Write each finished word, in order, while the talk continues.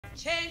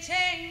Change,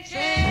 change,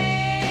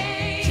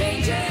 change.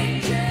 Change,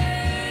 change,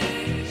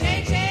 change.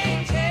 Change,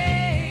 change,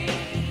 change.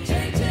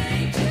 Change,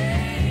 change,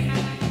 change.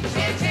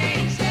 Change,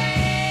 change,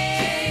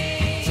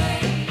 change.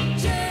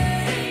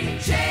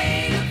 Change,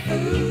 change of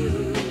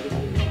food.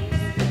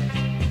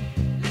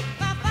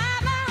 For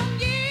 5 long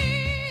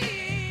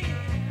years,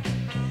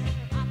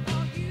 I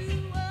thought you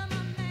were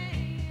my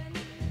man.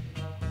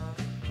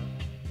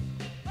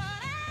 But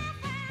I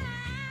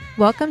found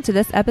Welcome to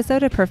this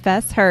episode of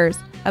Profess Hers,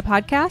 a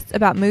podcast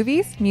about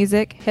movies,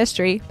 music,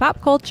 history,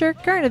 pop culture,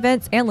 current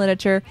events, and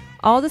literature,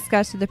 all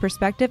discussed through the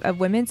perspective of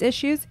women's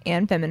issues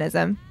and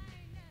feminism.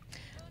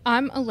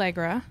 I'm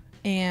Allegra,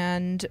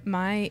 and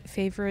my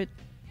favorite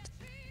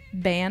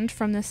band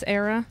from this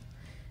era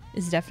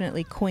is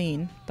definitely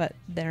Queen, but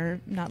they're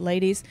not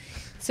ladies.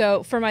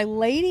 So for my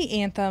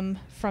lady anthem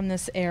from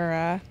this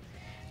era,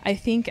 I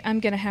think I'm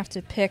going to have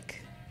to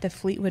pick the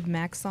Fleetwood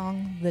Mac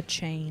song, The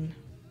Chain,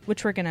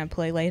 which we're going to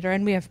play later,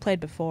 and we have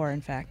played before,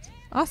 in fact.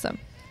 Awesome.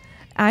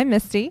 I'm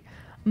Misty.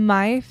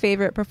 My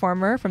favorite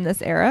performer from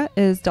this era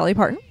is Dolly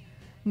Parton,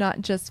 not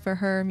just for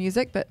her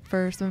music, but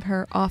for some of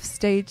her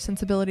offstage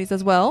sensibilities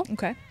as well.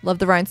 Okay. Love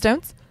the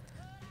Rhinestones.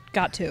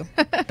 Got to.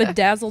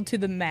 Bedazzled to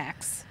the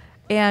max.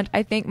 And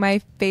I think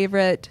my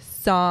favorite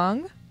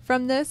song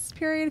from this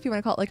period, if you want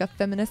to call it like a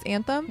feminist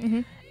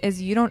anthem, is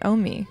You Don't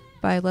Own Me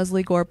by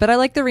Leslie Gore. But I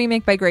like the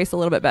remake by Grace a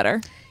little bit better.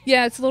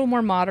 Yeah, it's a little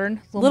more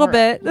modern. A Little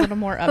bit. little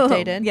more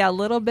updated. Yeah, a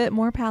little bit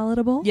more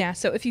palatable. Yeah,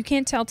 so if you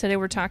can't tell, today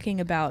we're talking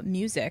about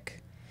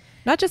music.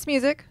 Not just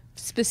music.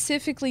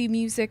 Specifically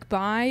music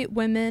by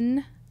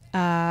women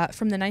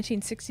from the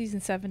 1960s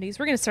and 70s.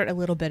 We're going to start a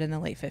little bit in the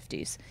late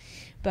 50s.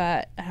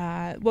 But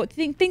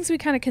things we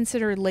kind of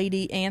consider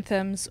lady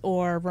anthems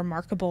or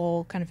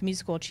remarkable kind of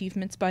musical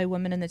achievements by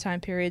women in the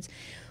time periods.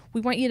 We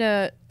want you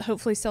to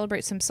hopefully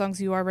celebrate some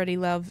songs you already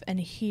love and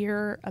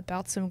hear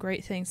about some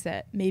great things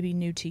that may be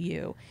new to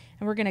you.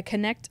 And we're going to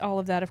connect all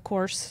of that, of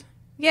course,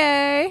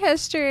 Yay,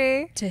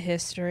 history. to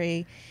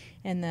history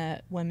and the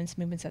women's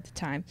movements at the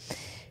time.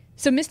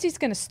 So Misty's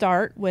going to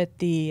start with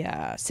the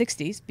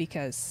 60s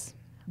because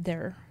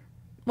they're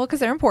Well,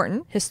 because they're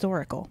important.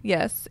 historical.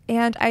 Yes.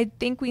 And I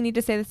think we need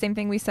to say the same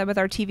thing we said with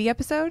our TV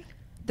episode.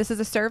 This is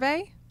a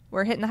survey.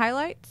 We're hitting the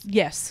highlights.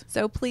 Yes.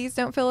 So please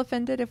don't feel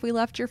offended if we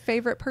left your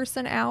favorite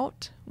person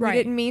out. Right. We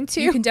didn't mean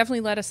to. You can definitely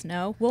let us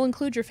know. We'll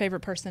include your favorite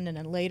person in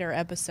a later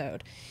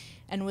episode.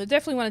 And we'll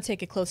definitely want to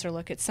take a closer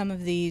look at some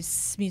of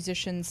these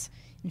musicians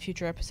in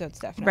future episodes,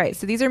 definitely. Right.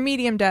 So these are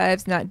medium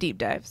dives, not deep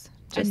dives.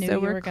 Just so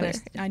we're clear.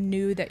 I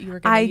knew that you were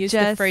going to use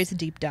the phrase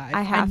deep dive.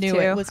 I knew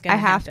to. it was going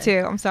to have happen.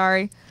 to. I'm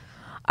sorry.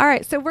 All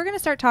right. So we're going to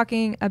start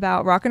talking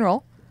about rock and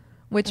roll,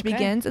 which Okay.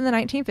 begins in the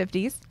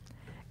 1950s.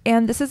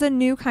 And this is a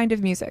new kind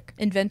of music.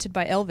 Invented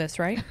by Elvis,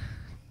 right?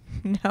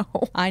 No.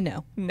 I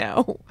know.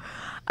 No.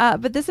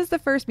 But this is the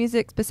first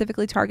music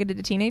specifically targeted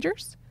to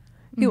teenagers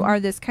who are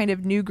this kind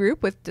of new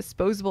group with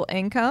disposable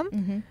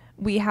income.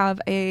 We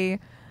have a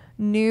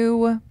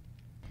new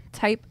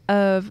type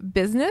of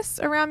business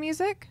around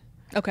music.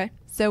 Okay.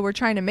 So we're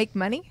trying to make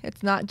money.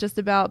 It's not just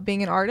about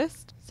being an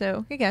artist.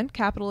 So again,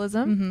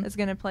 capitalism is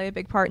going to play a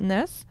big part in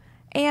this.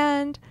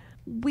 And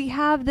we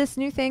have this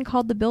new thing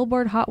called the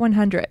Billboard Hot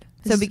 100.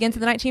 So it begins in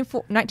the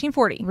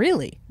 1940.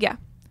 Really? Yeah.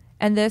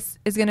 And this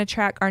is going to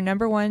track our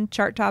number one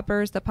chart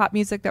toppers, the pop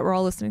music that we're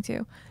all listening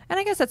to. And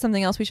I guess that's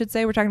something else we should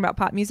say. We're talking about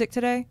pop music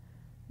today,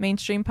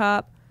 mainstream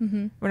pop.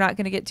 We're not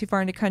going to get too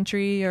far into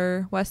country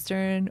or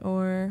Western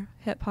or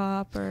hip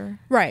hop or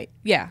Right.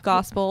 Yeah.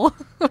 gospel.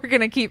 We're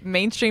going to keep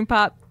mainstream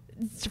pop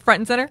front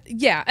and center.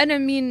 Yeah. And I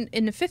mean,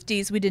 in the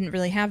 50s, we didn't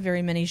really have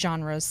very many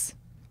genres,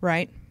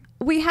 right?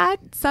 We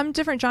had some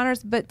different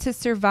genres, but to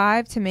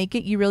survive, to make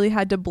it, you really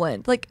had to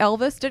blend. Like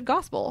Elvis did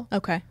gospel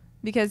Okay.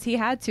 because he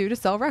had to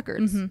sell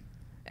records.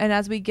 And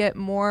as we get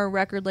more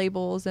record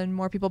labels and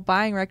more people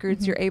buying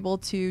records, you're able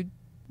to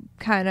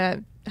kind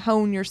of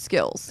hone your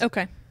skills.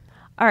 Okay.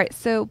 All right.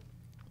 So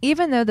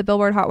even though the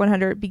Billboard Hot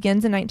 100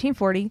 begins in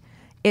 1940,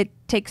 it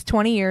takes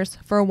 20 years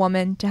for a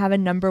woman to have a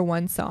number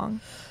one song.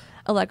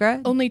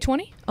 Allegra? Only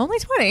 20? Only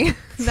 20.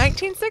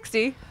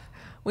 1960.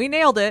 We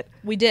nailed it.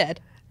 We did.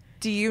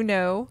 Do you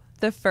know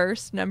the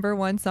first number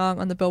one song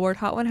on the Billboard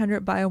Hot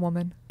 100 by a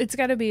woman? It's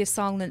got to be a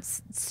song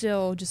that's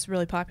still just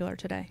really popular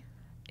today.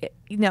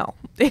 No,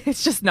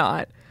 it's just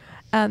not.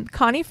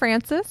 Connie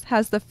Francis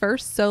has the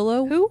first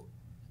solo. Who?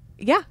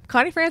 Yeah,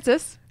 Connie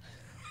Francis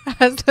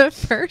has the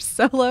first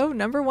solo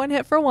number one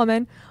hit for a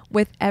woman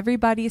with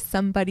Everybody's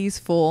Somebody's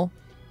Fool.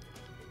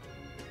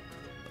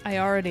 I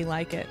already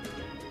like it.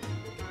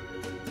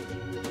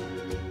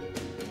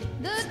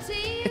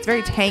 It's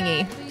very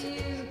tangy.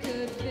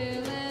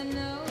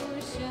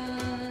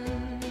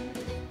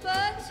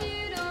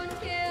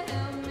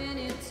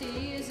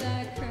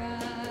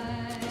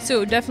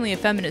 So definitely a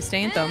feminist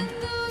anthem.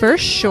 For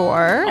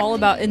sure. All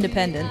about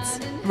independence.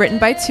 Written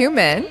by two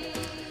men.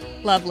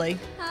 Lovely.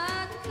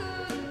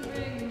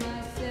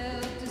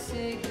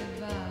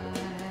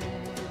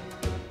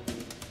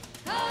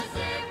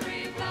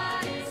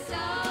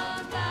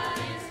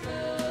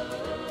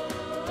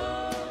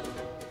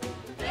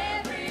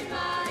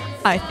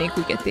 I think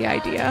we get the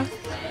idea.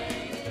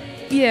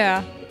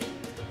 Yeah.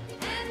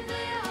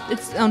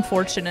 It's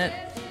unfortunate.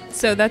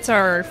 So that's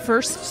our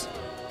first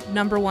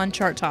number one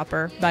chart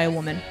topper by a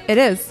woman. It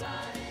is.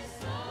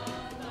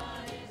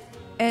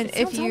 And It if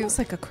sounds you almost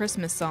like a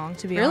Christmas song,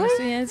 to be Really? honest.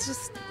 Yeah, it's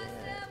just,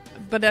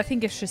 but I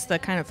think it's just the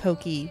kind of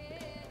hokey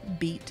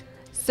beat.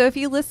 So if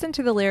you listen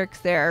to the lyrics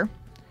there,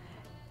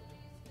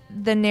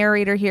 the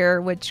narrator here,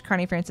 which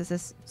Connie Francis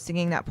is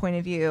singing that point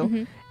of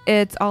view,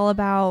 it's all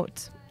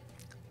about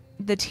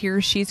the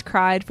tears she's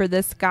cried for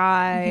this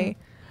guy,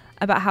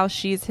 about how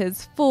she's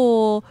his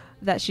fool,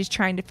 that she's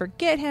trying to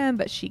forget him,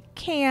 but she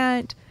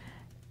can't.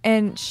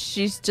 And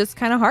she's just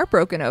kind of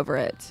heartbroken over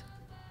it.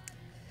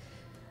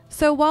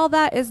 So while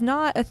that is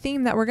not a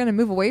theme that we're going to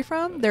move away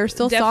from, there are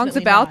still songs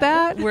Definitely about not.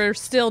 that. We're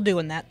still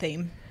doing that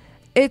theme.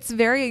 It's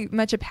very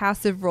much a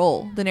passive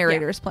role the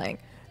narrator is playing.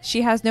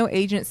 She has no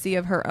agency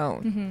of her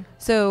own.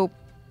 So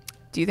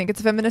do you think it's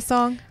a feminist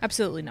song?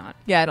 Absolutely not.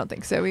 Yeah, I don't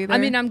think so either. I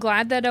mean, I'm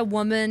glad that a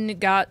woman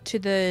got to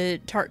the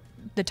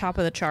top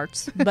of the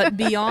charts, but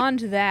beyond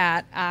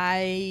that,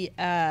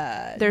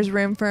 there's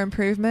room for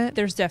improvement.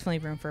 there's definitely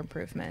room for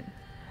improvement.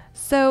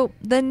 So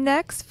the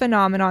next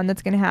phenomenon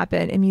that's going to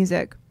happen in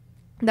music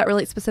that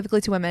relates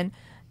specifically to women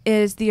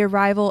is the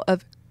arrival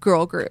of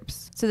girl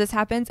groups. So this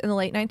happens in the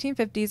late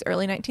 1950s,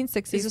 early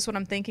 1960s. Is this what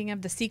I'm thinking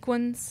of? The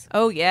sequins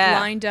Oh yeah,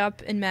 lined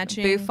up in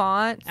matching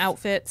bouffants,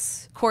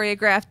 outfits,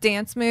 choreographed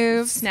dance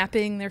moves.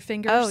 snapping their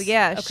fingers. Oh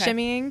yeah, Okay.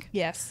 shimmying.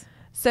 Yes.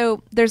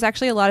 So there's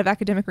actually a lot of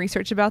academic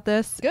research about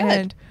this. Good.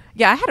 And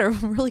yeah, I had a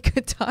really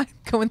good time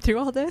going through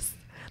all this.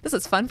 This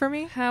is fun for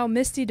me. How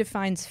Misty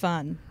defines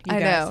fun. You I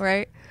guys. know,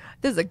 right?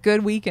 This is a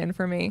good weekend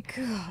for me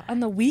On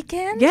the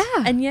weekend? Yeah.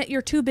 And yet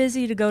you're too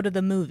busy to go to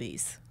the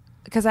movies.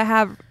 because I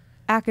have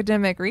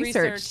academic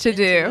research to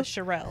into do. The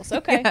Shirelles.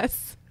 Okay.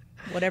 Yes.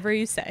 Whatever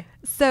you say.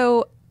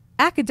 So,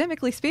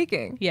 academically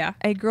speaking, Yeah.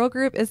 a girl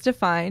group is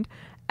defined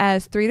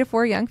as 3 to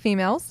 4 young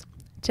females,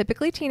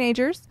 typically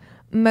teenagers,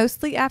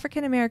 mostly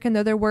African American,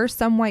 though there were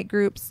some white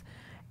groups.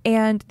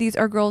 And these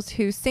are girls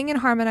who sing and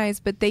harmonize,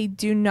 but they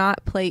do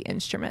not play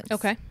instruments.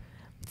 Okay.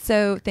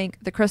 So think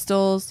the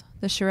Crystals,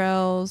 the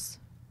Shirelles,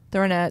 the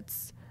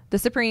Ronettes, the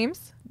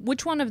Supremes.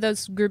 Which one of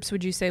those groups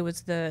would you say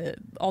was the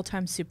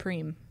all-time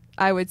supreme?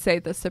 I would say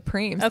the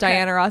Supremes. Okay.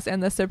 Diana Ross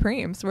and the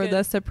Supremes were Good.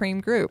 the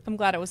supreme group. I'm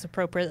glad it was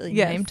appropriately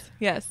Yes. named.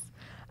 Yes.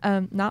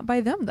 Not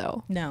by them,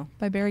 though. No.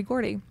 By Berry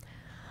Gordy.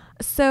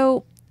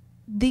 So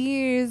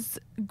these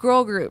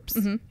girl groups,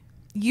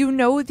 you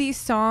know these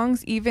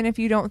songs even if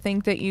you don't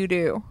think that you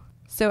do.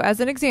 So as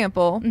an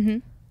example,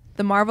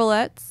 the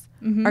Marvelettes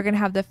are going to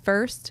have the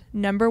first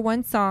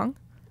 #1 song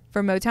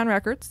for Motown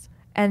Records,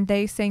 and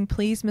they sang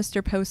Please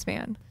Mr.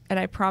 Postman. And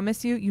I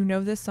promise you, you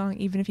know this song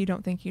even if you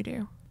don't think you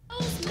do.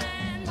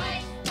 Postman,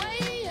 hey,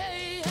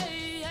 hey,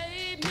 hey,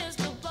 hey,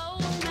 Mr.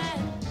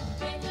 Postman.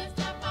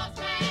 Mr.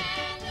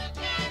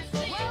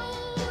 Postman,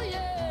 oh,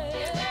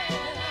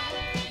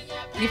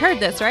 yeah. You've heard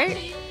this, right?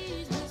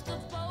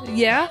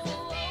 Yeah.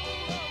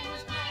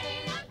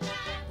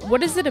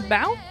 What is it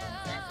about?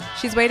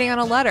 She's waiting on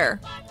a letter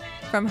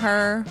from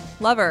her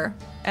lover,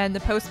 and the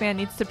postman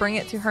needs to bring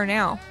it to her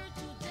now.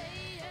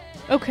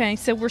 Okay,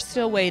 so we're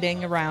still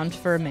waiting around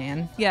for a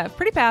man. Yeah,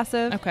 pretty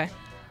passive. Okay.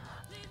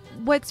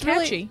 What's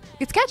Catchy. really,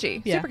 it's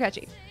catchy, Yeah. super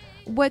catchy.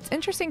 What's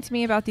interesting to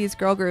me about these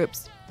girl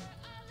groups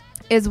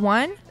is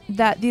one,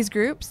 that these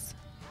groups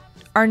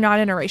are not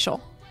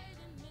interracial.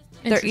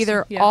 They're Interesting,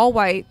 either yeah. all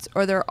white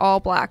or they're all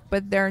black,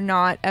 but they're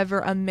not ever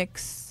a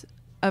mix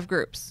of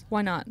groups.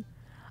 Why not?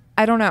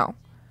 I don't know.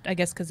 I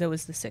guess because it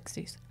was the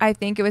 60s. I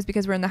think it was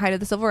because we're in the height of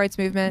the civil rights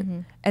movement, Mm-hmm.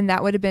 and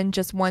that would have been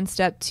just one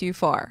step too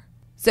far.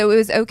 So it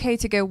was okay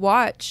to go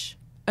watch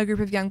a group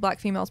of young black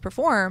females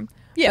perform,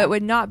 Yeah. but it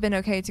would not have been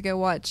okay to go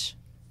watch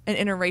an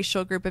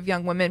interracial group of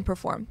young women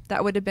perform.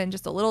 That would have been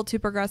just a little too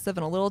progressive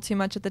and a little too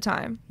much at the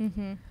time.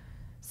 Mm-hmm.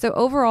 So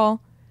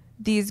overall,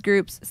 these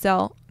groups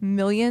sell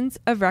millions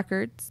of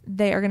records.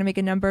 They are going to make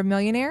a number of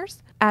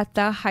millionaires. At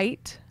the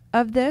height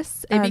of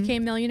this, They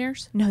became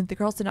millionaires? no, the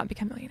girls did not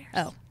become millionaires.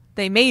 Oh.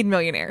 They made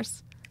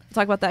millionaires. We'll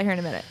talk about that here in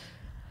a minute.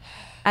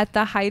 At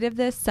the height of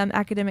this, some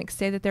academics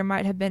say that there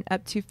might have been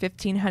up to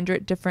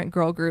 1,500 different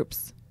girl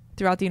groups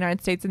throughout the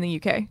United States and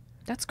the UK.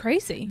 That's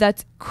crazy.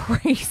 That's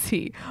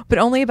crazy. But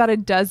only about a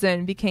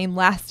dozen became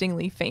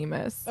lastingly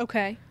famous.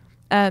 Okay.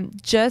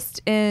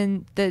 Just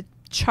in the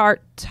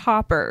chart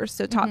toppers,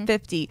 so top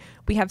 50,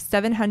 we have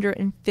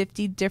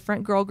 750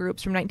 different girl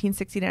groups from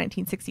 1960 to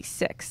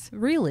 1966.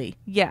 Really?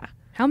 Yeah,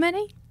 How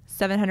many?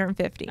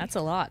 750. That's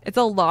a lot. It's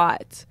a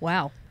lot.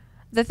 Wow.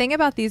 The thing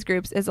about these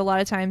groups is a lot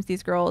of times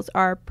these girls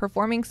are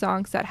performing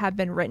songs that have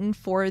been written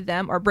for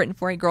them or written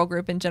for a girl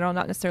group in general,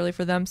 not necessarily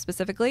for them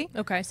specifically.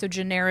 Okay, so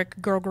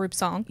generic girl group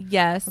song.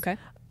 Yes. Okay.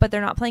 But they're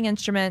not playing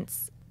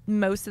instruments.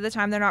 Most of the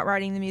time, they're not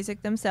writing the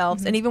music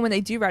themselves. And even when they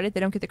do write it, they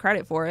don't get the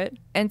credit for it.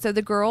 And so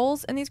the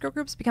girls in these girl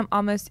groups become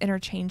almost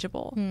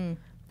interchangeable.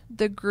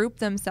 The group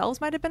themselves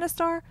might have been a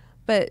star,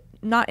 but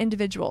not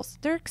individuals.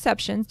 There are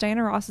exceptions.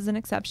 Diana Ross is an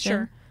exception.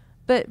 Sure.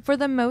 But for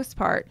the most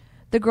part,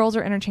 the girls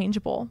are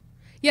interchangeable.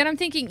 Yeah, and I'm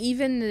thinking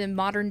even the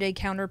modern day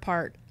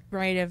counterpart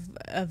right,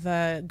 of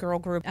a girl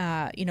group,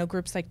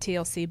 groups like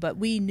TLC, but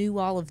we knew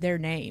all of their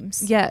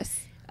names.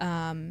 Yes.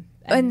 And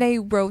they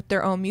wrote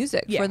their own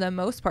music Yeah. for the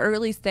most part, or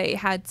at least they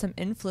had some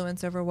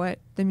influence over what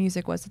the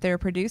music was that they were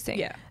producing.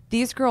 Yeah.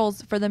 These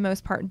girls, for the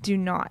most part, do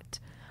not.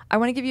 I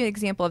want to give you an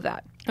example of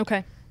that.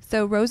 Okay.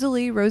 So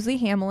Rosie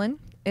Hamlin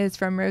is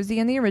from Rosie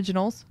and the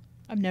Originals.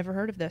 I've never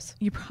heard of this.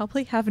 You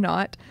probably have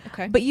not.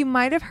 Okay. But you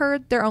might have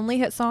heard their only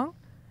hit song.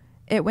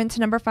 It went to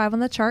number 5 on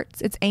the charts.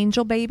 It's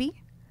Angel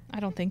Baby. I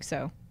don't think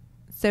so.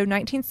 So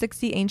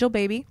 1960, Angel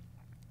Baby.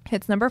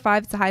 Hits number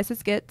 5. It's the highest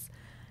it gets.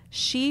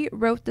 She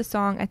wrote the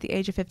song at the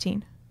age of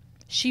 15.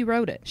 She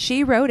wrote it.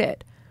 She wrote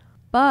it.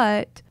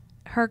 But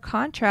her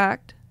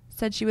contract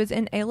said she was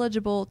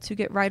ineligible to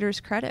get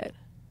writer's credit.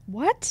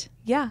 What?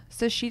 Yeah.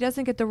 So she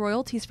doesn't get the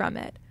royalties from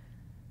it.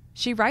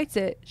 She writes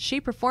it. She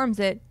performs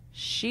it.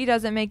 She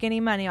doesn't make any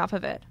money off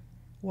of it.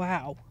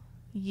 Wow.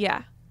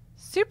 Yeah.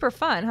 Super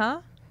fun,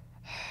 huh?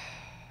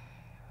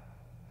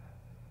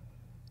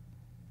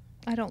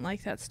 I don't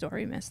like that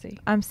story, Misty.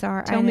 I'm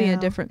sorry. Tell me a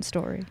different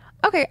story.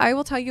 Okay, I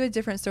will tell you a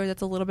different story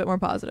that's a little bit more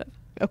positive.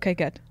 Okay,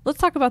 good. Let's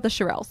talk about the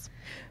Shirelles.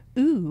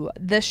 Ooh,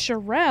 the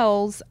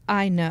Shirelles,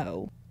 I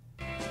know.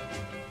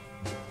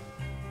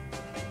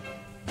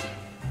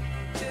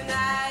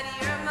 Tonight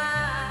you're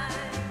mine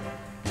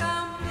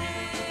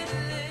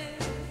completely.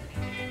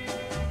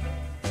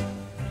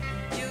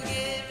 You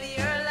give me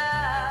your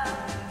love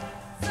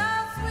so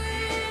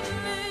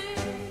sweetly.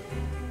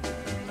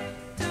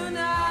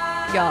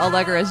 Tonight Y'all,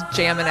 Allegra is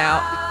jamming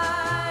out.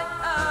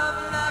 of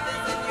love is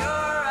in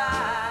your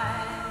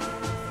eyes.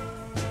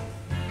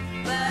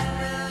 But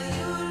will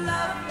you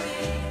love me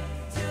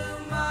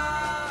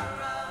tomorrow?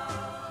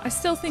 I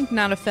still think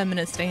not a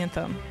feminist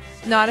anthem.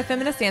 Not a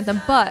feminist anthem,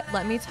 but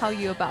let me tell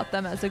you about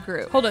them as a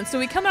group. Hold on. So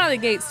we come out of the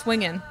gate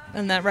swinging,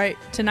 and that right,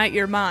 tonight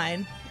you're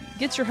mine.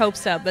 Gets your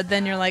hopes up, but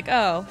then you're like,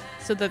 oh.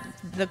 So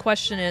the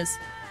question is,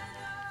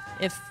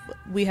 if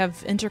we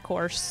have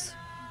intercourse,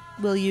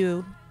 will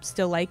you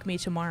still like me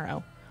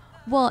tomorrow?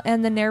 Well,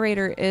 and the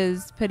narrator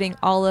is putting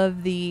all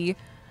of the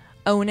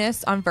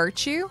onus on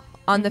virtue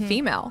on the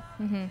female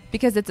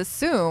because it's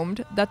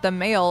assumed that the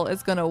male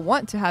is going to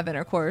want to have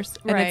intercourse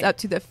and Right. it's up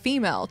to the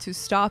female to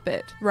stop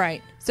it.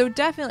 Right. So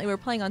definitely we're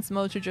playing on some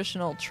old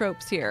traditional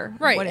tropes here.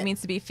 Right. What it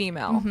means to be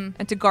female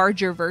and to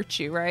guard your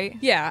virtue, right?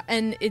 Yeah,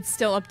 and it's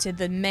still up to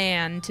the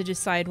man to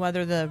decide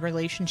whether the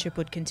relationship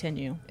would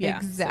continue. Yeah.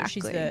 So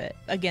she's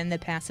Exactly. the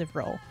passive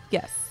role.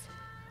 Yes.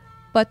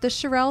 But the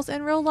Shirelles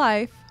in real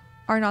life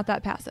are not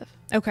that passive.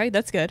 Okay,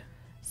 that's good.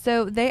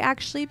 So they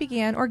actually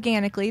began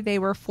organically. They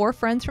were 4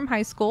 friends from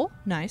high school.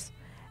 Nice.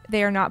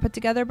 They are not put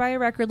together by a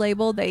record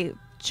label. They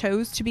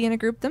chose to be in a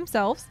group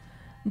themselves.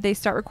 They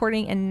start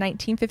recording in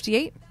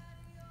 1958,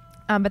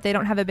 but they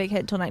don't have a big hit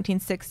until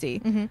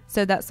 1960.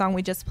 So that song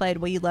we just played,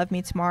 Will You Love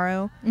Me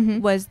Tomorrow,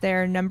 was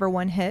their number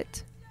 1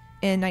 hit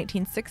in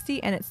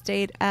 1960, and it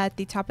stayed at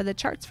the top of the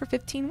charts for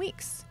 15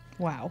 weeks.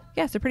 Wow.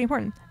 Yeah, so pretty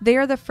important. They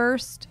are the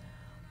first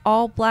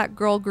all-black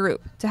girl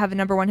group to have a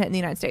number 1 hit in the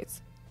United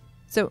States.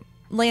 So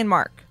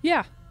landmark.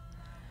 Yeah.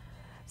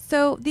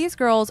 So these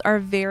girls are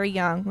very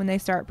young when they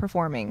start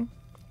performing.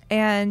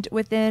 And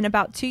within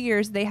about 2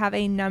 years, they have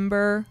a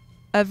number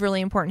of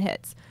really important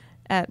hits.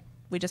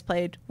 We just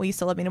played Will You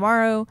Still Love Me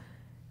Tomorrow,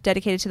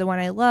 Dedicated to the One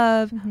I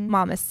Love,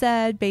 Mama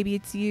Said, Baby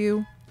It's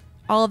You.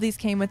 All of these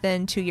came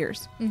within 2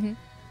 years.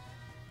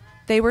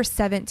 They were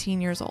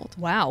 17 years old.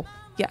 Wow.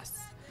 Yes.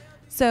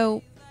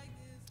 So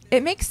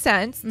it makes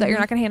sense that you're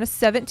not going to hand a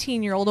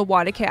 17-year-old a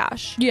wad of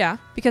cash. Yeah.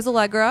 Because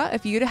Allegra,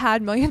 if you'd have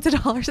had millions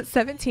of dollars at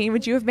 17,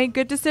 would you have made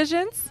good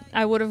decisions?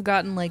 I would have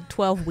gotten like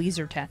 12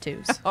 Weezer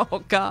tattoos.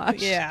 Oh,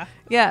 gosh. Yeah.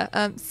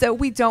 Yeah. So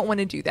we don't want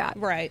to do that.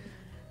 Right.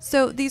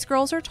 So these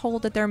girls are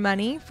told that their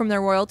money from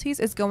their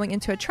royalties is going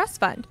into a trust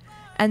fund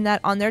and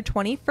that on their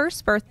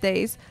 21st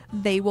birthdays,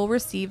 they will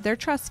receive their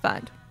trust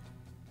fund.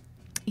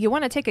 You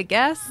want to take a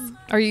guess?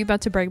 Are you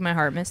about to break my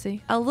heart,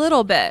 Missy? A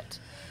little bit.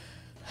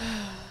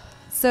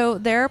 So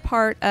they're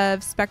part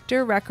of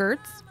Spectre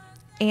Records.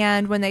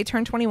 And when they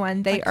turn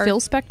 21, they Like are... Phil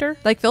Spector?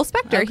 Like Phil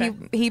Spector. Okay.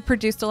 He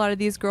produced a lot of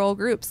these girl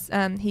groups.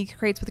 He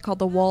creates what's called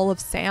the Wall of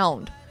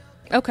Sound.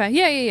 Okay.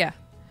 Yeah.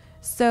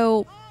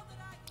 So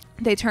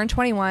they turn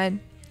 21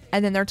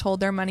 and then they're told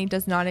their money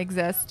does not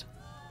exist.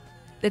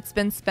 It's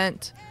been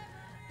spent.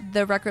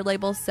 The record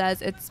label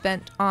says it's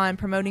spent on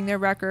promoting their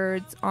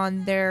records,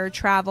 on their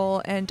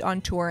travel, and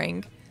on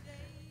touring.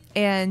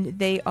 And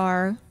they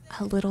are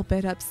a little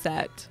bit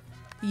upset.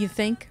 You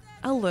think?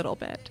 A little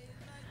bit.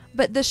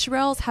 But the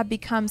Shirelles have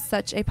become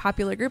such a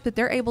popular group that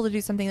they're able to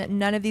do something that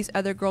none of these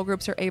other girl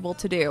groups are able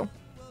to do.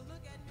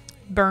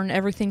 Burn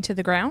everything to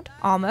the ground?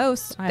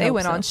 Almost. I They hope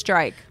went so. on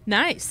strike.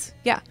 Nice.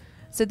 Yeah.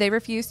 So they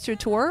refuse to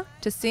tour,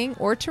 to sing,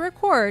 or to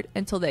record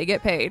until they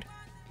get paid.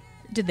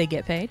 Did they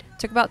get paid?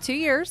 Took about 2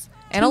 years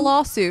and a 2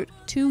 lawsuit.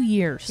 2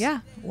 years. Yeah.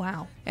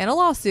 Wow. And a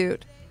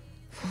lawsuit.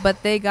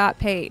 But they got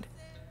paid.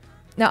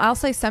 Now, I'll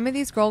say some of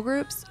these girl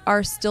groups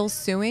are still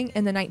suing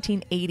in the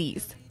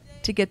 1980s.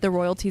 to get the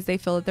royalties they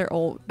feel that they're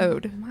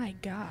owed. My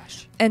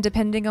gosh. And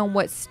depending on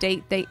what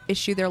state they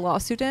issue their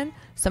lawsuit in,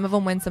 some of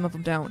them win, some of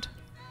them don't.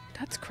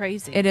 That's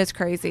crazy. It is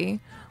crazy.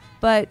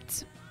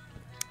 But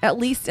at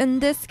least in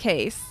this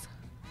case,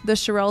 the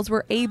Shirelles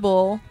were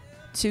able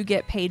to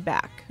get paid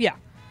back. Yeah.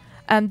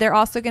 They're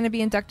also going to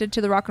be inducted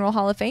to the Rock and Roll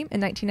Hall of Fame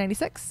in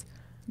 1996.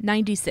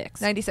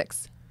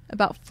 96.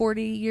 About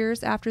 40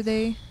 years after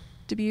they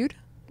debuted.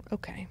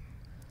 Okay.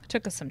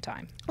 Took us some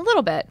time. A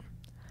little bit.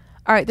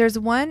 All right, there's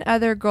one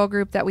other girl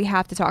group that we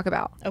have to talk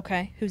about.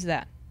 Okay. Who's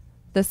that?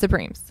 The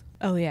Supremes.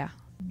 Oh, yeah.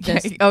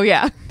 Oh,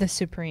 yeah. The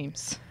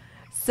Supremes.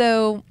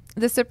 So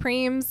the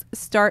Supremes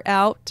start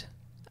out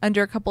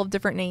under a couple of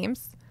different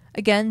names.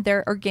 Again,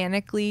 they're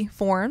organically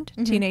formed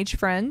teenage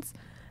friends.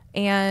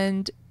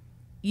 And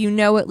you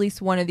know at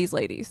least one of these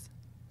ladies.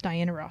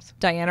 Diana Ross.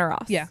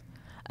 Yeah.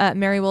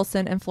 Mary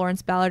Wilson and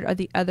Florence Ballard are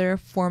the other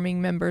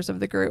forming members of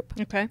the group.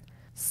 Okay.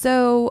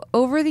 So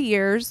over the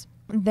years,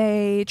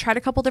 they tried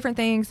a couple different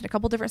things and a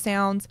couple different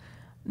sounds.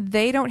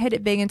 They don't hit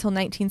it big until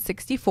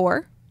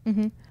 1964.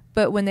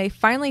 But when they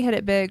finally hit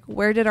it big,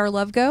 Where Did Our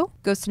Love Go?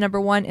 Goes to number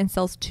 1 and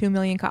sells 2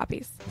 million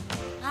copies.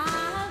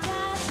 I've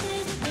got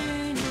this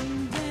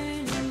burning,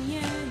 burning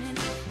yearning,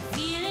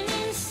 feeling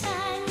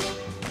inside me,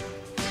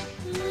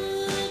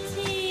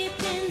 ooh, deep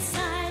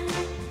inside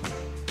me,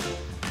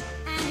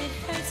 and it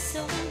hurts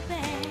so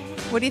bad.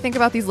 What do you think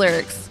about these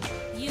lyrics?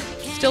 You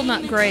Still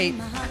not came great. into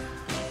my heart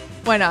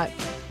Why not?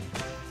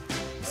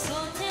 so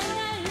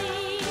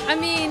tenderly, I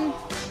mean,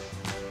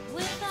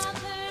 without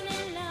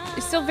burning love.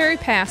 it's still very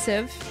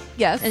passive.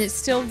 Yes. And it's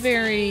still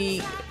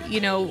very,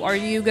 are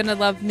you going to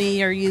love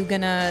me? Are you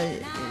going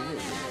to...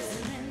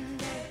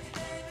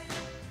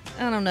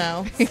 I don't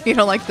know. You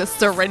don't like the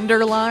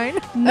surrender line?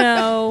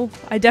 No,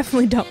 I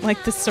definitely don't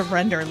like the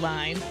surrender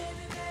line.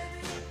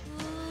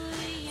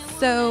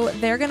 So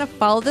they're going to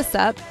follow this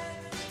up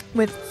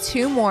with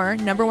 2 more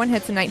number 1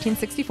 hits in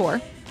 1964.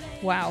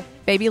 Wow.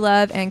 Baby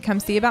Love and Come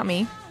See About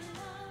Me.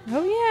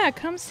 Oh, yeah.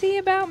 Come See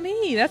About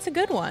Me. That's a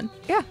good one.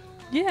 Yeah.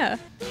 Yeah.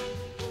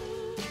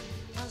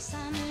 'Cause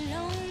I'm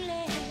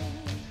lonely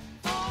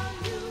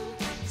for you.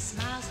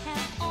 Smiles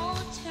have all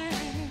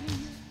turned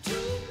to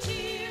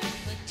tears,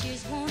 but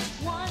tears won't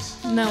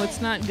wash No,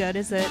 it's not good,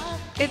 is it?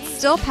 It's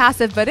still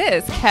passive, but it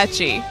is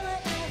catchy.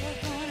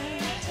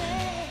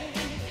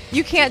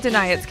 You can't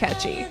deny it's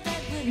catchy.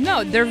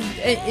 No,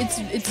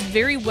 it's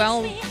very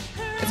well...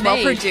 It's well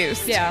made.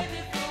 produced. Yeah.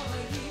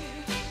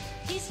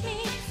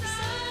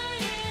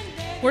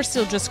 We're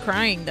still just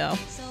crying, though.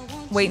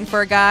 Waiting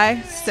for a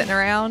guy, sitting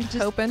around,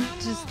 hoping.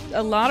 Just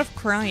a lot of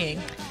crying.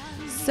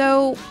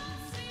 So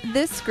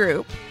this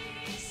group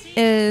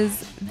is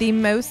the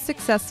most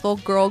successful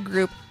girl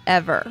group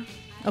ever,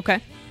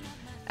 Okay.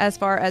 as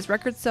far as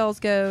record sales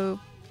go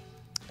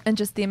and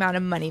just the amount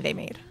of money they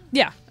made.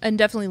 Yeah, and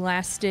definitely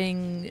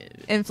lasting,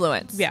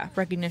 Influence.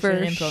 recognition For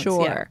and influence.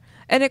 sure. Yeah.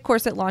 And of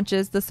course, it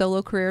launches the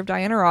solo career of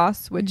Diana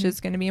Ross, which is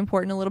going to be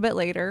important a little bit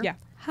later. Yeah.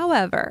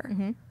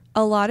 However,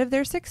 a lot of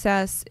their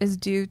success is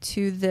due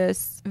to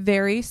this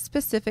very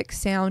specific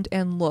sound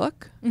and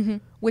look,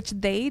 which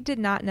they did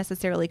not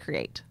necessarily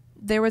create.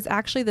 There was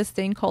actually this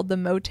thing called the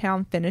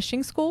Motown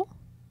Finishing School.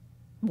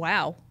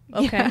 Wow.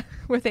 Okay. Yeah,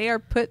 where they are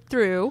put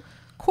through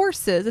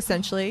courses,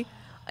 essentially,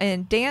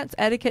 in dance,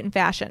 etiquette, and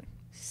fashion.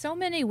 So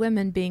many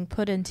women being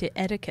put into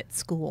etiquette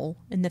school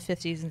in the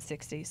 50s and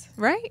 60s.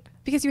 Right?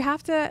 Because you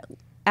have to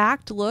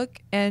act,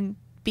 look, and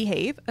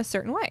behave a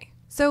certain way.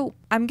 So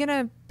I'm going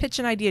to pitch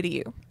an idea to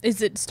you.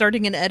 Is it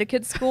starting an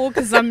etiquette school?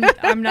 Because I'm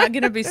not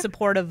going to be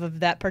supportive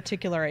of that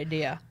particular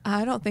idea.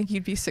 I don't think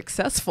you'd be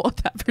successful at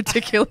that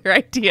particular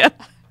idea.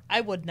 I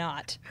would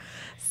not.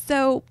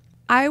 So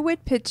I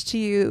would pitch to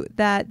you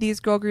that these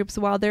girl groups,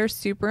 while they're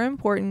super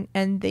important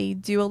and they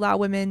do allow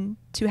women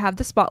to have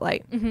the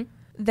spotlight,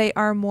 they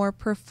are more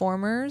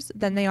performers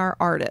than they are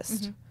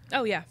artists.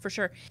 Oh, yeah, for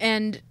sure.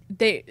 And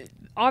they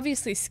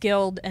obviously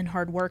skilled and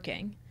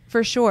hardworking,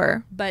 For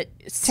sure. but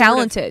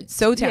Talented.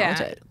 So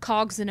talented. Yeah,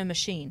 cogs in a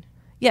machine.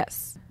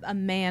 Yes. A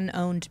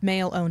male-owned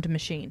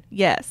machine.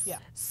 Yes. Yeah.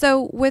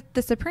 So with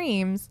the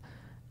Supremes,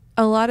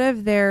 a lot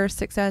of their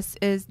success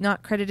is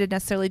not credited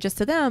necessarily just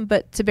to them,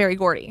 but to Berry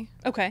Gordy.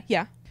 Okay,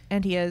 yeah.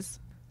 And he is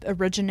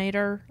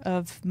Originator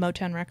of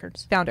Motown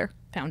Records. founder.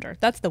 Founder.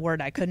 That's the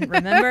word I couldn't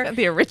remember.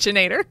 The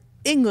originator.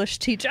 English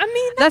teacher. I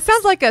mean, That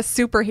sounds like a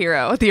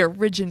superhero. The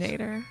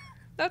originator.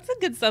 that's a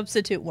good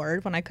substitute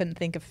word when I couldn't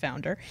think of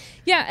founder.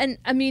 Yeah, and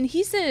I mean,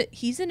 he's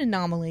an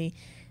anomaly.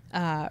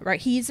 Right.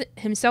 He's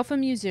himself a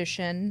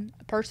musician,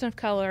 a person of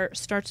color,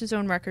 starts his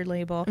own record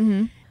label.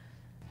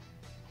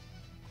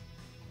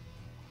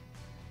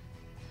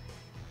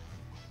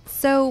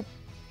 So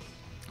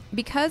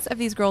because of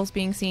these girls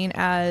being seen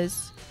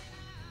as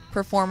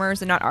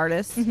performers and not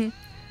artists,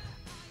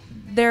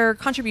 their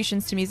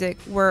contributions to music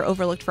were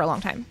overlooked for a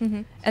long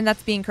time. And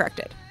that's being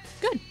corrected.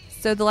 Good.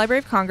 So the Library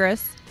of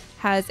Congress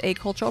has a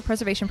cultural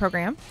preservation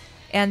program,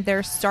 and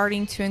they're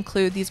starting to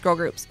include these girl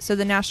groups. So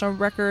the National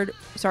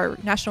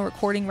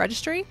Recording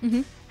Registry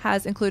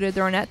has included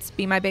the Ronettes'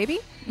 Be My Baby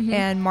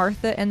and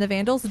Martha and the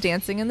Vandals'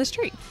 Dancing in the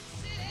Street.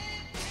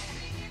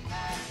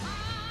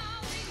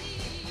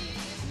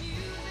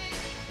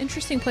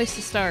 interesting place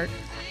to start.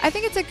 I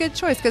think it's a good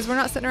choice because we're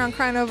not sitting around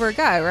crying over a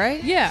guy,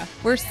 right? Yeah.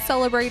 We're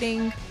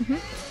celebrating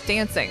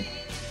dancing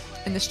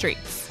in the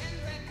streets.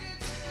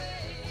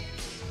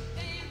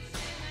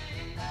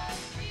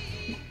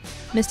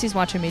 Misty's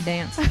watching me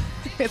dance.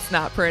 It's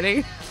not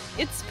pretty.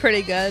 It's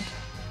pretty good.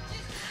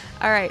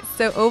 All right,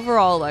 so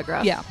overall,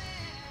 Allegra. Yeah.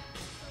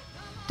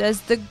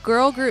 Does the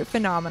girl group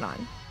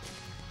phenomenon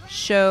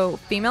show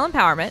female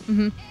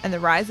empowerment and the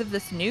rise of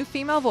this new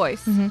female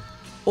voice,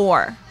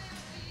 or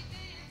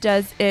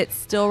does it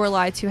still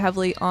rely too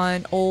heavily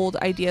on old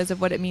ideas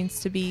of what it means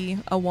to be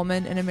a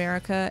woman in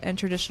America and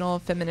traditional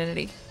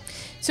femininity?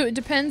 So it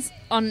depends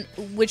on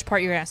which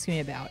part you're asking me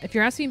about. If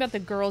you're asking me about the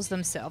girls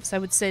themselves, I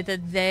would say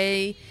that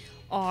they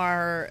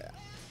are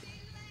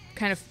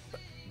kind of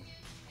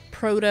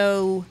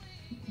proto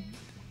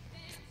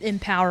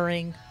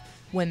empowering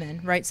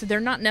women, right? So they're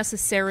not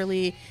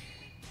necessarily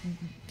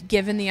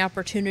given the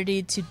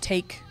opportunity to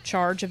take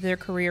charge of their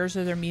careers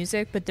or their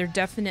music, but they're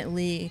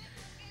definitely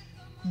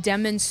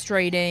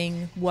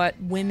demonstrating what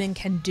women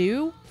can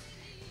do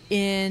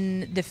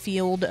in the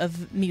field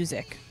of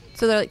music.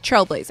 So they're like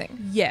trailblazing.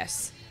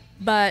 Yes,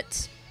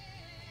 but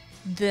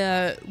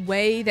the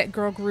way that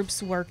girl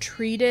groups were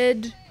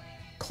treated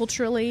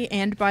culturally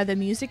and by the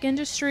music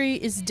industry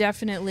is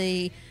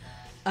definitely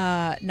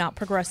not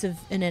progressive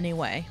in any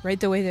way, right?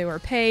 The way they were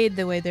paid,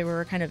 the way they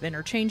were kind of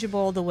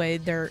interchangeable, the way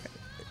the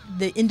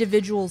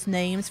individuals'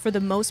 names for the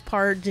most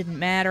part didn't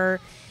matter.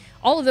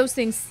 All of those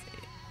things,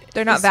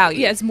 They're not valued.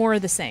 Yeah, it's more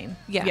of the same.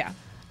 Yeah.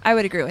 I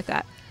would agree with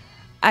that.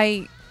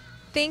 I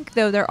think,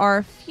 though, there are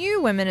a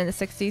few women in the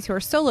 60s who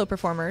are solo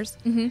performers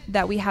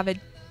that we have a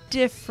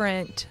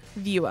different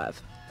view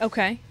of.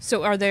 Okay.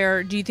 So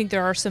do you think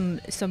there are some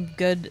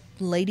good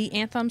lady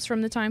anthems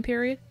from the time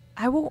period?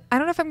 I don't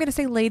know if I'm going to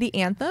say lady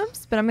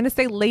anthems, but I'm going to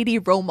say lady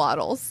role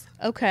models.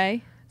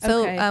 Okay.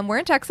 So okay. we're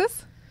in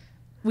Texas.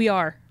 We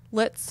are.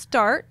 Let's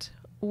start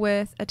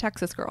with a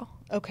Texas girl.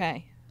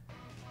 Okay.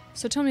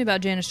 So tell me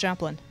about Janis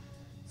Joplin.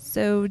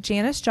 So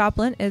Janis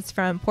Joplin is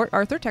from Port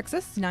Arthur,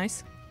 Texas.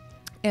 Nice.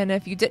 And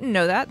if you didn't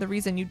know that, the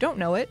reason you don't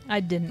know it I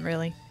didn't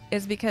really.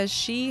 is because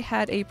she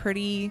had a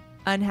pretty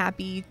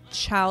unhappy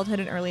childhood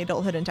and early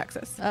adulthood in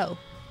Texas. Oh.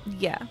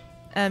 Yeah.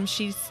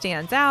 She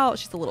stands out.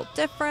 She's a little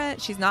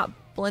different. She's not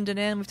blended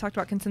in. We've talked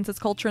about consensus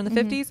culture in the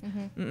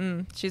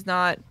 50s. She's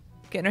not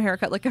getting her hair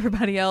cut like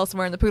everybody else and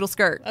wearing the poodle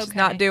skirt. She's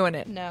not doing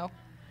it. No.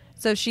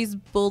 So she's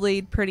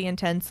bullied pretty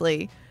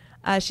intensely.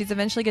 She's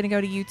eventually going to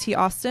go to UT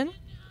Austin.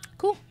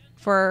 Cool.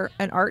 For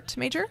an art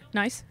major.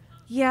 Nice.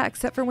 Yeah,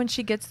 except for when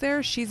she gets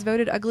there, she's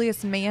voted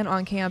ugliest man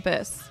on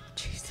campus.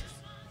 Jesus.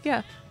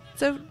 Yeah.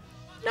 So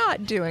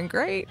not doing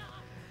great.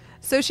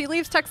 So she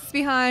leaves Texas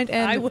behind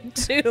and I would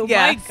too.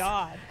 Yes. My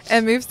God.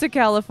 And moves to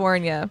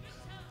California.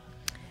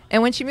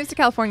 And when she moves to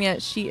California,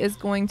 she is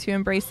going to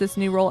embrace this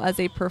new role as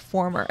a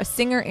performer, a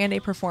singer and a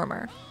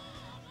performer.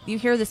 You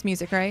hear this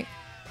music, right?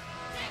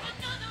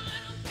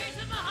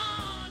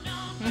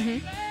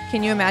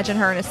 Can you imagine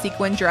her in a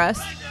sequin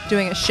dress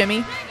doing a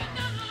shimmy?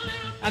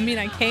 I mean,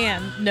 I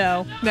can.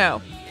 No. No.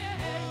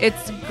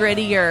 It's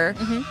grittier.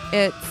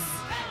 It's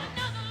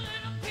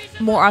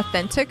more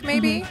authentic,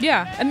 maybe.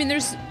 Yeah. I mean,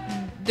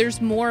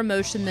 there's more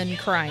emotion than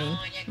crying.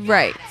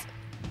 Right.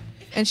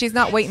 And she's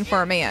not waiting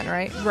for a man,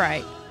 right?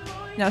 Right.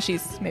 Now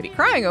she's maybe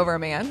crying over a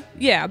man.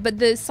 Yeah, but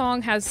the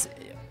song has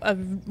a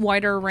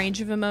wider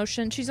range of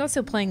emotion. She's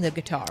also playing the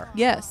guitar.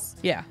 Yes.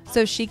 Yeah.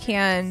 So she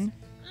can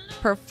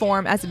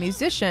perform as a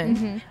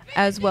musician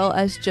as well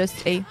as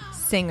just a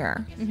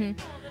singer.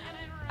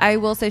 I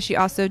will say she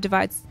also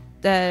defied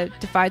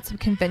some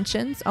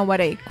conventions on what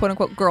a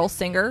quote-unquote girl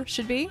singer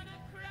should be.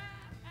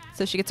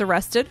 So she gets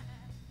arrested.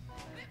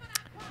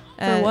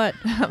 For what?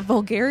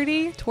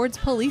 Vulgarity towards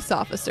police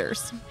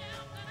officers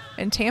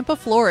in Tampa,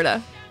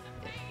 Florida.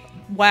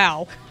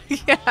 Wow.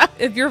 Yeah.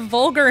 If you're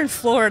vulgar in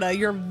Florida,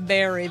 you're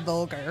very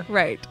vulgar.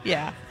 Right.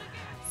 Yeah.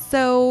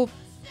 So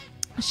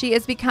she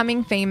is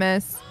becoming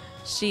famous.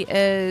 She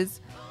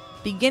is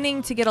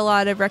beginning to get a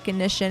lot of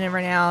recognition and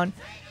renown.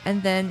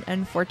 And then,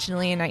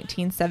 unfortunately, in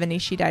 1970,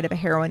 she died of a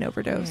heroin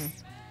overdose.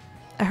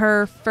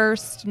 Her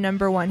first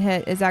 #1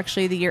 hit is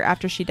actually the year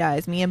after she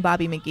dies, Me and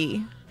Bobby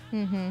McGee.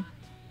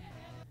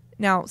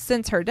 Now,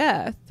 since her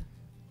death,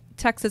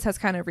 Texas has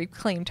kind of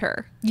reclaimed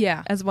her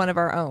as one of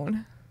our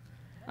own.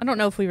 I don't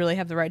know if we really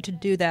have the right to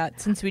do that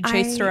since we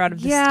chased her out of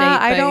the state. Yeah,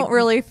 I by don't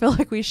really feel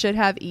like we should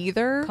have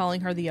either.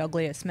 calling her the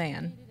ugliest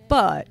man.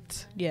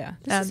 But, Yeah.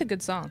 This is a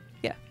good song.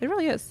 yeah, it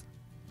really is.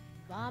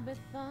 Bobby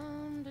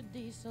thumbed a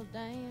diesel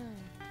down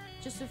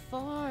just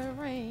before it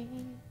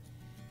rained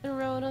and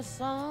rode us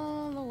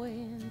all the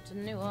way to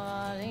New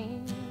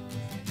Orleans.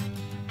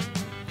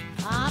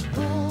 I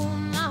pulled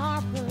my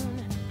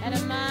harpoon out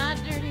of my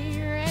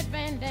dirty red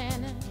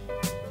bandana.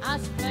 I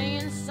was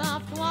playing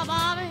soft while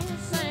Bobby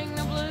sang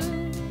the blues.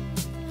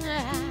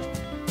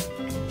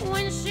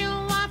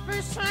 Windshield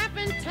wipers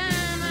slapping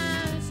time,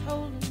 I was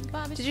holding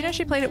Bobby's Did you know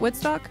she played at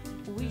Woodstock?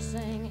 We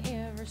sang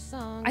every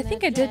song. I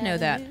think I did know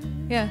that.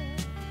 Yeah.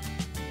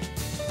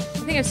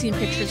 I think I've seen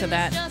pictures of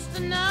that. Just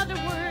another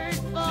word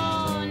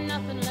for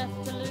nothing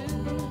left to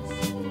lose.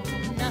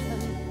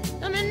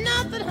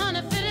 nothing, honey,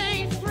 if it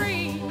ain't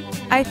free.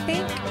 I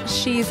think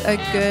she's a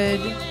good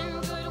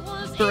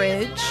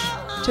bridge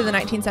to the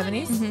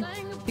 1970s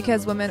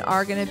because women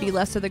are going to be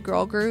less of the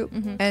girl group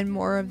and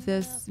more of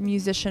this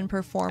musician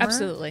performer.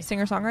 Absolutely.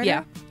 Singer-songwriter.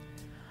 Yeah.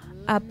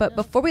 But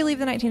before we leave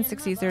the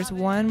 1960s, there's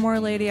one more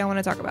lady I want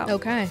to talk about.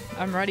 Okay,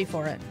 I'm ready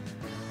for it.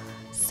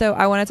 So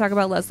I want to talk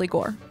about Leslie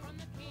Gore.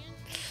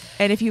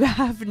 And if you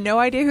have no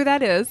idea who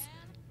that is,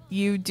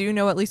 you do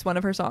know at least one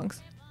of her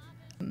songs.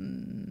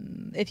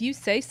 If you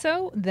say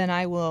so, then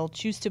I will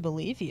choose to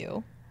believe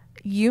you.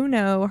 You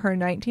know her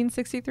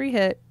 1963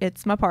 hit,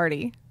 It's My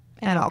Party.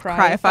 And I'll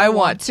cry if I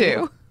want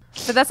to.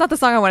 But that's not the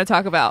song I want to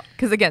talk about.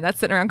 Because again, that's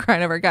sitting around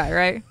crying over a guy,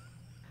 right?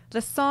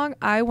 The song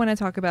I want to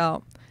talk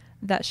about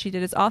that she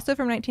did is also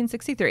from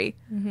 1963.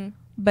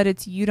 But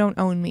it's You Don't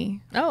Own Me.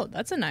 Oh,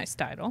 that's a nice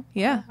title.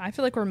 Yeah. I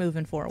feel like we're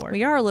moving forward.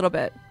 We are a little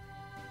bit.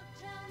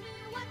 Tell me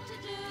what to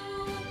do.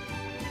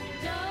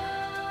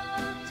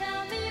 Don't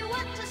tell me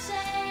what to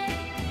say.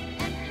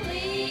 And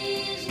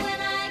please, when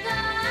I go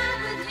out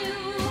with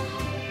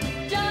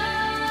you,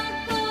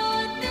 don't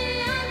put me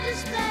on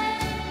display.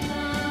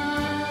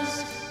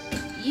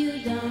 'Cause you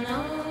don't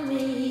own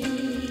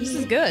me. This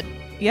is good.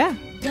 Yeah.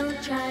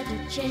 Don't try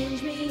to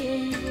change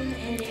me in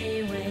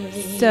any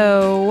way.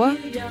 So,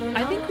 You don't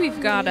I think we've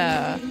got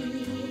a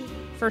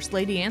First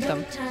Lady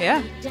anthem.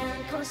 yeah. down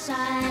 'cause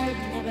I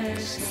never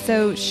say.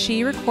 So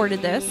she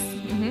recorded this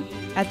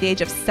at the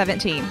age of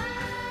 17.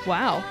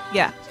 Wow.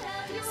 Yeah.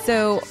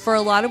 So for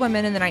a lot of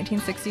women in the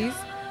 1960s,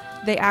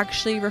 they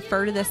actually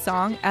refer to this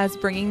song as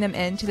bringing them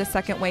into the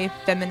second wave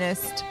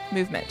feminist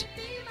movement.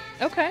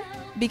 Okay.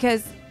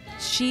 Because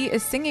she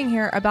is singing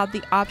here about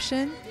the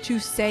option to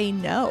say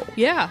no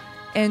Yeah.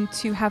 and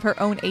to have her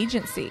own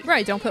agency.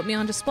 Right. Don't put me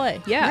on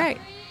display. Yeah.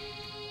 Right.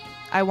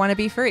 I want to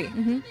be free.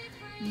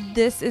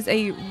 This is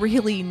a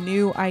really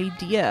new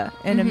idea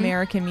in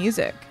American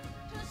music.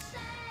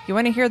 You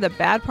want to hear the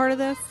bad part of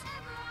this?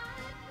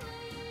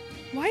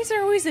 Why is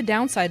there always a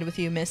downside with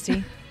you,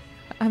 Misty?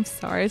 I'm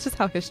sorry. It's just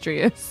how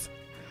history is.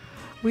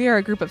 We are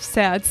a group of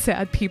sad,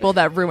 sad people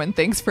that ruin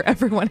things for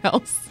everyone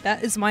else.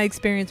 That is my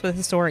experience with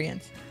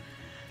historians.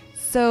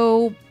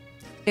 So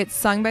it's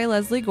sung by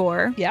Leslie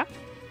Gore, Yeah.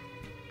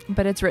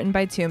 but it's written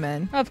by two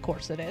men, Of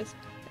course it is.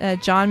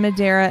 John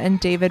Madera and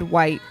David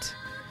White.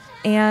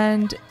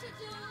 And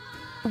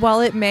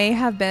while it may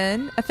have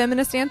been a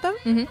feminist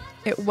anthem,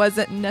 it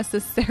wasn't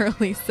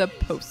necessarily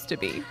supposed to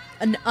be.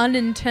 An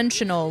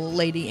unintentional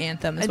lady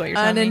anthem is what you're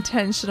telling me.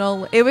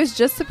 Unintentional. It was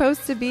just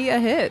supposed to be a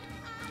hit.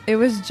 It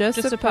was just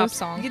a pop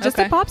song. Just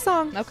a Okay. pop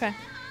song. Okay.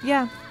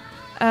 Yeah.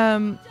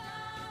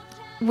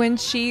 When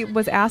she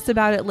was asked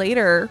about it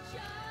later,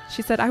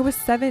 she said, I was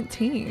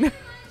 17.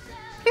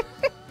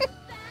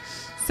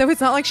 So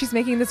it's not like she's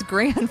making this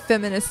grand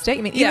feminist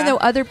statement, even Yeah. though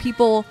other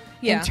people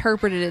Yeah.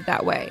 interpreted it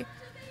that way.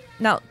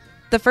 Now,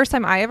 the first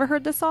time I ever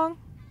heard this song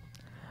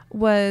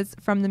was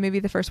from the movie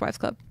The First Wives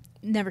Club.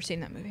 Never seen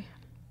that movie.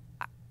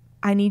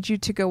 I need you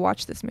to go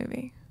watch this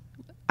movie.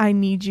 I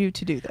need you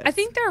to do this. I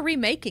think they're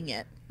remaking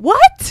it.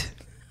 What?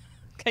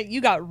 Okay, you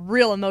got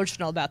real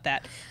emotional about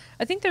that.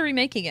 I think they're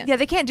remaking it. Yeah,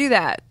 they can't do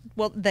that.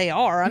 Well, they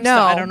are.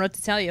 No. I don't know what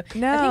to tell you. I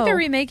No. think they're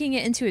remaking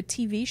it into a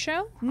TV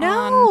show.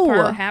 No. On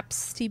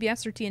perhaps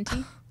TBS or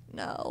TNT.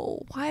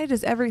 No. Why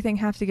does everything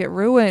have to get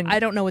ruined? I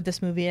don't know what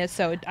this movie is,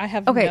 so I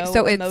have Okay, no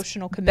so it's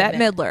emotional Bette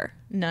commitment.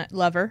 Midler,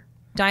 Love her.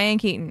 Diane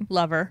Keaton,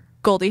 Love her.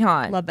 Goldie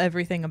Hawn, Love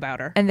everything about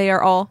her. and they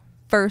are all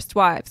first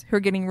wives who are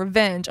getting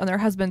revenge on their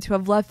husbands who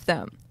have left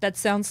them. That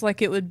sounds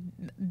like it would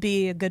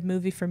be a good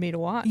movie for me to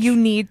watch. You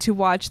need to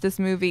watch this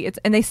movie.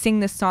 And they sing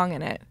this song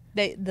in it.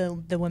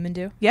 The women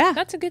do. Yeah.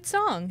 That's a good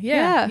song.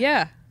 Yeah.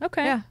 Yeah.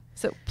 Okay. Yeah.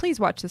 So please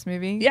watch this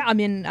movie. Yeah, I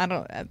mean, I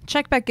don't.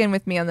 Check back in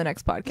with me on the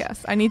next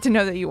podcast. I need to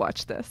know that you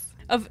watched this.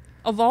 Of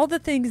all the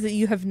things that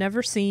you have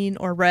never seen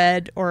or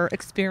read or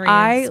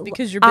experienced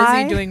because you're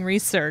busy doing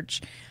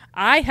research,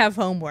 I have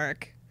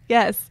homework.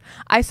 Yes.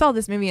 I saw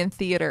this movie in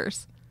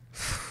theaters.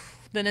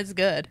 Then it's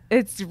good.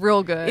 It's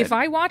real good. If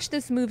I watch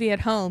this movie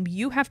at home,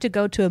 you have to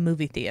go to a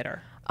movie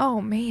theater.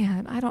 Oh,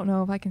 man. I don't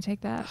know if I can take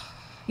that.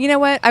 You know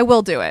what? I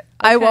will do it.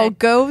 I will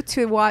go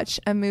to watch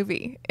a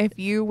movie if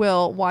you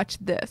will watch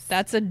this.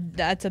 That's a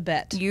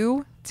bet.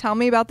 You tell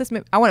me about this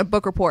movie. I want a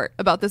book report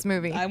about this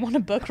movie. I want a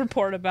book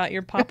report about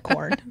your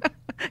popcorn.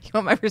 You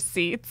want my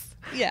receipts?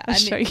 Yeah. I'll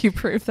show you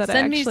proof that I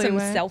send actually me some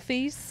went.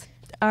 selfies.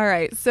 All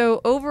right. So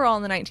overall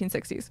in the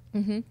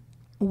 1960s,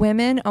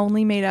 women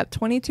only made up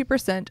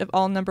 22% of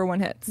all number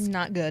one hits.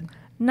 Not good.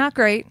 Not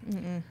great.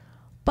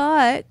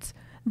 But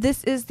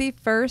this is the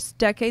first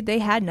decade they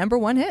had number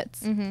one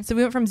hits. So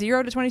we went from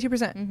 0 to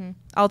 22%.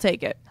 I'll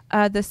take it.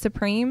 The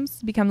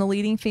Supremes become the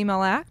leading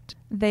female act.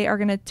 They are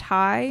going to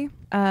tie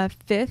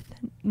fifth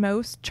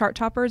most chart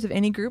toppers of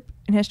any group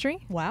in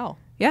history. Wow.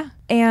 Yeah.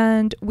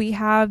 And we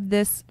have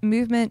this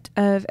movement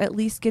of at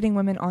least getting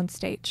women on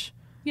stage.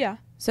 Yeah.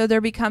 So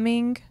they're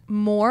becoming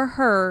more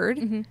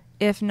heard,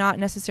 if not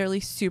necessarily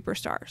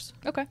superstars.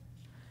 Okay.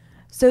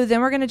 So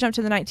then we're going to jump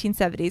to the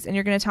 1970s, and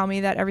you're going to tell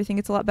me that everything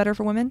gets a lot better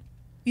for women?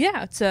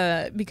 Yeah,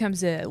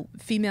 becomes a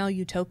female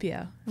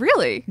utopia.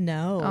 Really?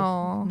 No,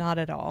 Oh. not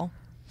at all.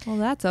 Well,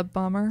 that's a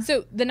bummer.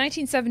 So the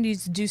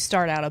 1970s do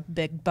start out a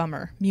big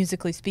bummer,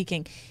 musically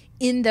speaking.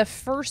 In the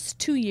first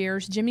 2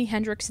 years, Jimi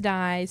Hendrix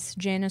dies,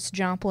 Janis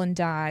Joplin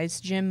dies,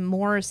 Jim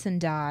Morrison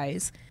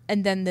dies,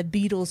 and then the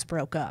Beatles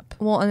broke up.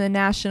 Well, and then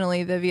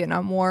nationally, the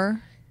Vietnam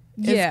War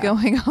Yeah. is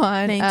going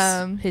on.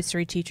 Thanks,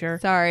 history teacher.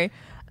 Sorry.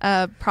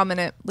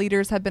 Prominent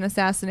leaders have been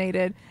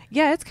assassinated.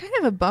 Yeah, it's kind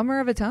of a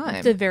bummer of a time.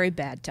 It's a very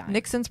bad time.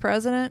 Nixon's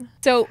president.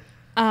 So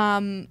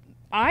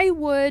I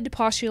would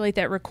postulate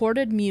that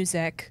recorded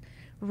music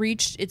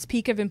reached its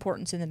peak of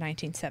importance in the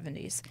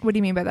 1970s. What do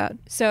you mean by that?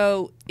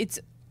 So it's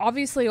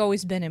obviously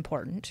always been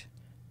important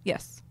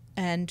Yes.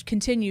 and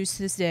continues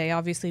to this day.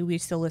 Obviously, we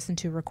still listen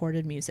to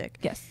recorded music.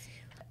 Yes.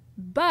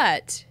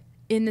 But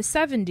in the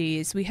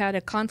 70s, we had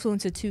a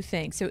confluence of two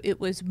things. So it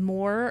was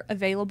more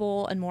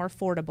available and more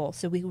affordable.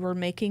 So we were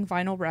making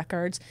vinyl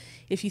records.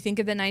 If you think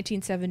of the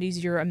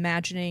 1970s, you're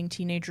imagining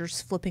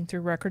teenagers flipping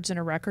through records in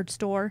a record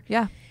store.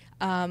 Yeah.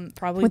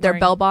 Probably With their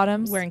bell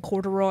bottoms. wearing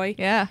corduroy.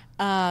 Yeah.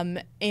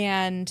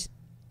 And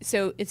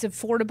so it's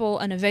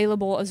affordable and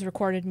available as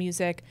recorded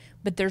music,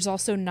 but there's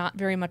also not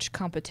very much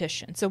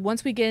competition. So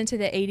once we get into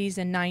the 80s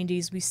and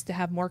 90s, we still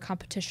have more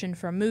competition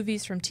from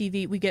movies, from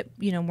TV. We get,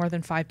 more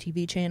than 5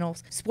 TV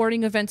channels.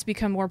 Sporting events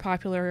become more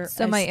popular.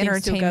 So as my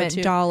things to go entertainment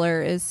to.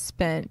 dollar is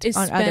spent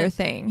on other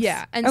things.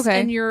 Yeah. And,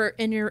 and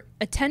your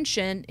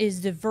attention is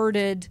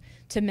diverted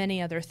to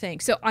many other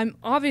things. So I'm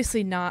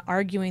obviously not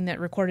arguing that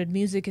recorded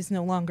music is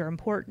no longer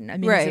important. I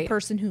mean, as a Right.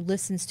 person who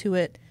listens to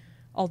it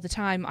all the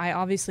time, I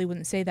obviously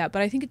wouldn't say that,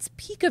 but I think its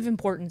peak of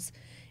importance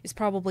is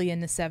probably in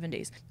the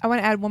 70s. I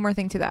want to add one more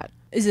thing to that.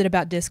 Is it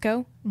about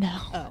disco? No.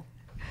 Oh.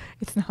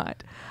 It's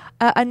not.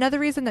 Another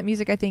reason that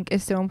music, I think,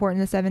 is so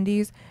important in the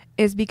 70s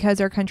is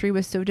because our country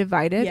was so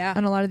divided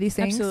on a lot of these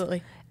things.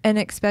 Absolutely. And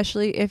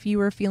especially if you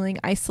were feeling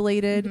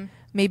isolated, Mm-hmm.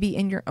 maybe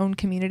in your own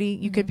community,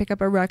 you could pick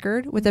up a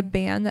record with a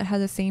band that had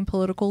the same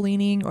political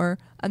leaning or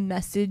a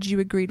message you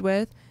agreed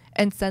with,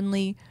 and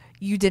suddenly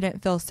you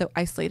didn't feel so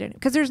isolated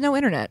because there's no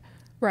internet.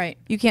 Right.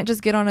 You can't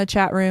just get on a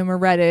chat room or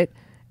Reddit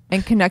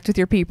and connect with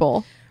your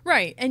people.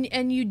 Right.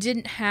 And you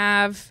didn't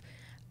have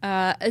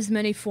as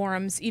many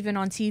forums, even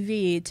on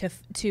TV,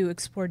 to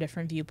explore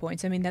different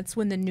viewpoints. I mean, that's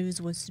when the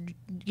news was,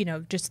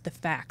 just the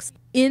facts.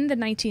 In the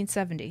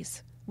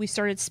 1970s, we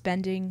started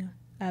spending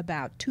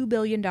about $2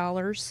 billion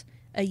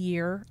a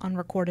year on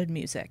recorded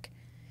music.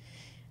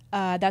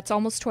 That's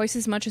almost twice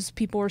as much as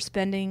people were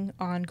spending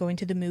on going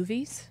to the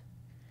movies.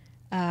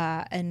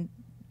 And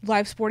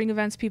live sporting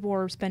events, people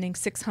were spending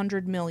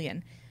 $600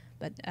 million.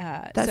 But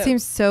That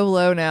seems so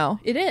low now.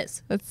 it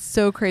is. That's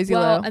so crazy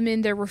Well, low. I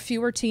mean, there were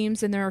fewer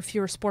teams and there were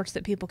fewer sports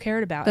that people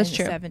cared about That's in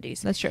true. the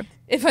 70s. That's true.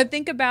 If you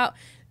think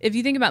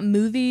about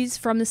movies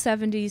from the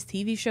 70s,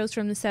 TV shows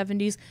from the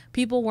 70s,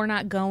 people were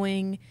not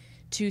going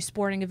to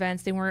sporting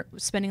events. They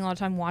weren't spending a lot of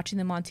time watching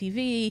them on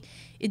TV.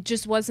 It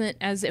just wasn't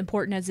as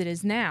important as it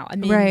is now. I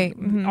mean, Right.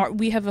 Mhm.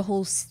 we have a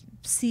whole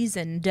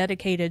season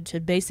dedicated to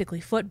basically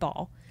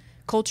football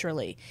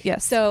culturally.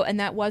 Yes. So, and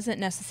that wasn't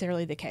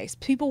necessarily the case.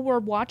 People were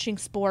watching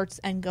sports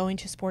and going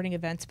to sporting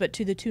events, but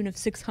to the tune of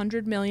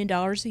 $600 million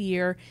a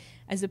year,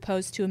 as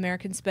opposed to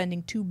Americans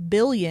spending $2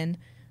 billion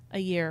a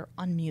year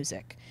on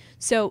music.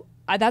 So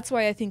that's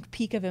why I think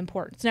peak of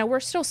importance. Now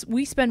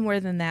we spend more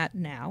than that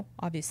now,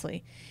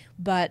 obviously,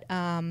 but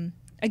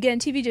again,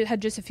 TV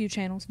had just a few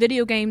channels.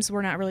 Video games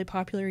were not really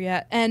popular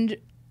yet, and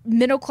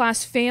middle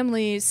class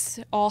families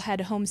all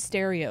had home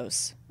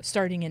stereos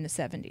starting in the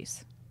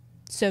 70s.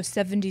 So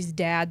 70s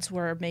dads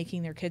were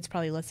making their kids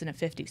probably listen to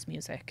 50s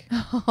music.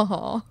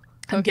 Oh,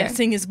 I'm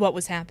guessing is what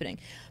was happening.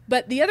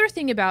 But the other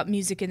thing about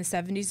music in the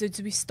 70s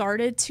is we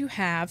started to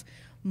have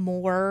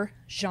more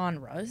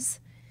genres.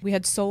 We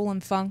had soul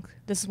and funk.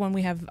 This is when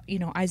we have,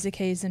 Isaac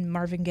Hayes and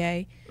Marvin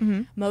Gaye.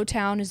 Mm-hmm.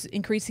 Motown is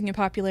increasing in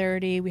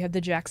popularity. We have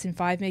the Jackson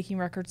 5 making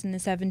records in the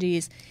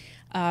 70s.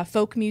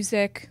 Folk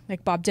music,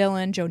 like Bob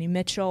Dylan, Joni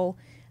Mitchell.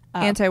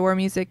 Anti-war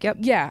music. Yep.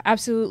 Yeah,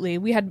 absolutely.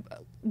 We had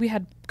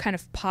kind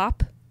of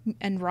pop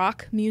and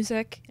rock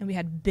music, and we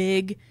had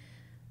big.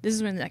 This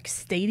is when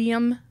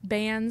stadium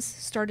bands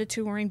started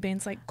touring,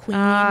 bands like Queen.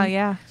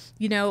 Yeah.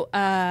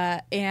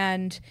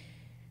 And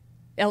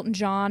Elton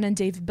John and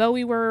David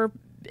Bowie were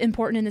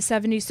important in the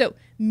 70s. So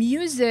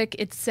music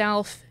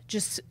itself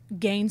just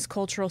gains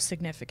cultural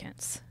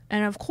significance.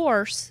 And of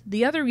course,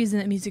 the other reason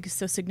that music is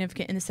so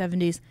significant in the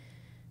 70s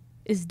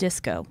is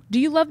disco. Do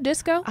you love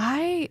disco?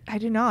 I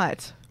do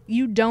not.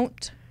 You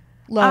don't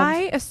love.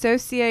 I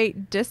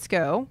associate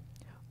disco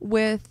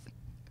with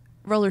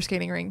roller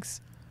skating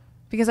rinks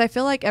because I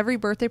feel like every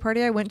birthday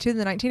party I went to in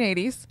the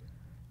 1980s,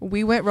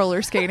 we went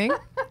roller skating.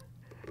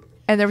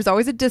 And there was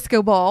always a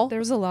disco ball. There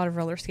was a lot of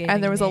roller skating.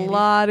 And there was a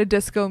lot of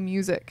disco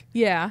music.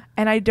 Yeah.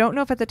 And I don't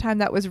know if at the time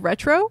that was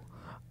retro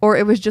or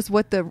it was just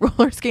what the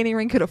roller skating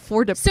rink could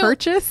afford to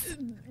purchase.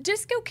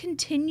 Disco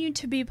continued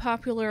to be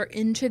popular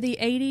into the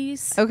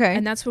 80s. Okay.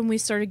 And that's when we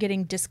started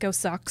getting disco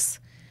sucks.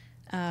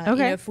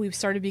 Okay. If we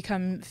started to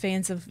become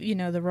fans of,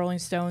 the Rolling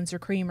Stones or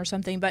Cream or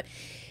something. But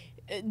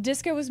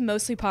disco was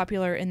mostly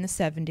popular in the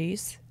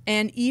 70s,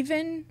 and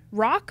even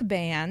rock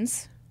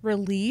bands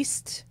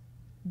released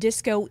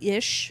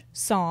disco-ish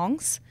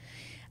songs,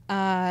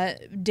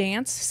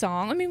 dance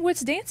song. I mean,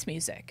 what's dance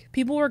music?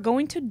 People were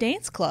going to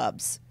dance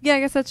clubs. Yeah,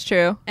 I guess that's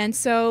true. And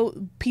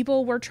so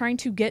people were trying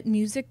to get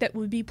music that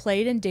would be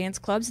played in dance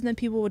clubs, and then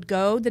people would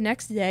go the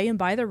next day and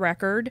buy the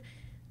record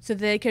so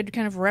they could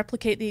kind of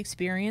replicate the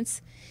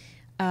experience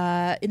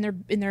in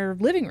their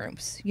living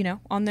rooms, you know,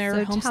 on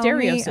their home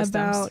stereo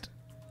systems.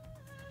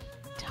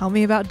 Tell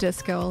me about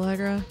disco,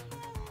 Allegra.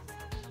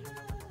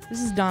 This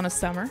is Donna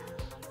Summer.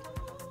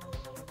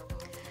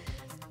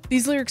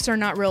 These lyrics are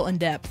not real in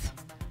depth.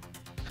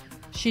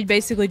 She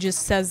basically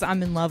just says,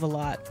 I'm in love a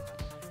lot.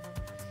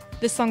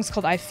 This song's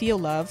called I Feel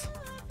Love.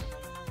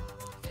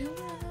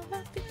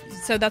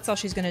 So that's all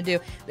she's going to do.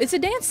 It's a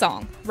dance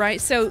song, right?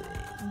 So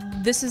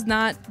this is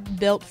not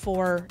built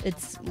for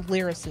its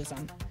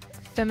lyricism.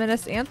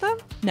 Feminist anthem?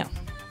 No.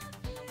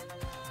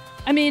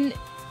 I mean,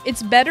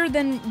 it's better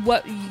than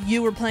what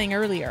you were playing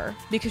earlier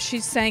because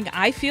she's saying,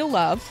 I feel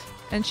love.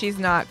 And she's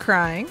not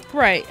crying.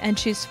 Right. And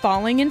she's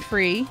falling and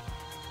free.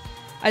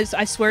 I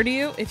swear to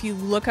you, if you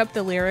look up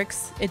the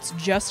lyrics, it's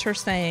just her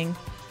saying,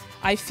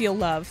 I feel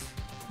love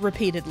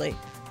repeatedly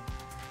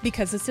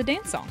because it's a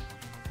dance song.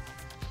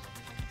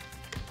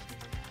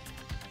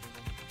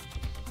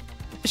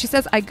 She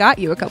says, I got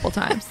you a couple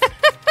times.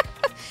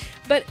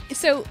 But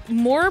so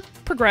more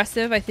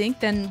progressive, I think,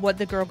 than what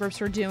the girl groups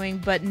were doing,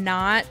 but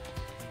not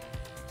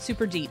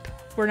super deep.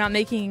 We're not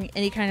making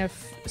any kind of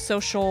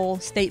social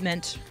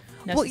statement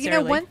necessarily. Well, you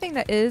know, one thing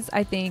that is,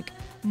 I think,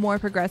 more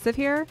progressive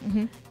here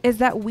is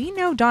that we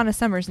know Donna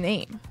Summer's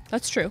name.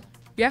 That's true.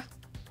 Yeah.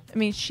 I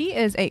mean, she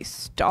is a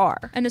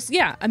star. And it's,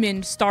 yeah, I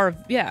mean, star of,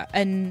 yeah,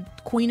 and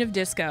queen of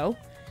disco.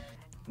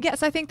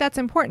 Yes, I think that's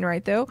important,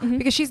 right, though?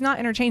 Because she's not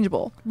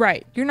interchangeable.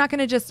 Right. You're not going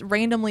to just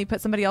randomly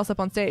put somebody else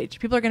up on stage.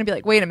 People are going to be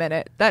like, wait a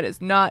minute, that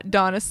is not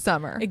Donna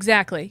Summer.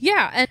 Exactly.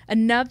 Yeah. And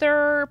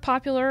another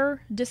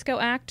popular disco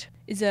act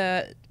is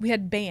we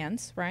had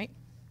bands, right?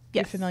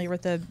 Yes. You're familiar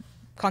with the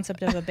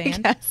concept of a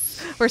band? Yes.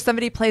 Where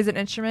somebody plays an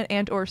instrument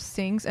and or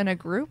sings in a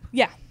group?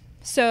 Yeah.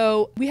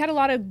 So we had a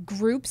lot of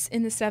groups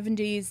in the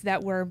 70s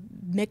that were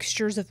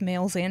mixtures of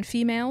males and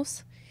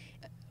females.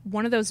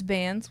 One of those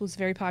bands was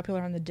very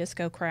popular in the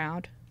disco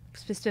crowd,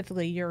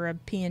 specifically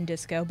European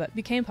disco, but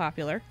became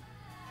popular.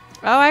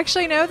 Oh, I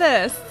actually know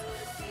this.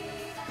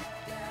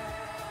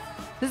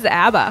 This is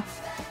ABBA.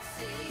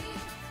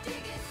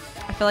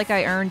 I feel like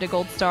I earned a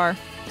gold star.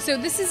 So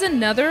this is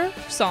another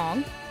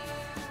song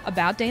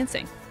about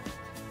dancing.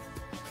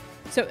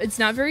 So it's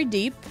not very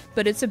deep,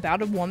 but it's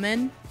about a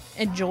woman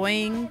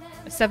enjoying,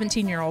 a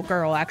 17-year-old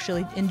girl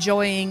actually,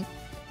 enjoying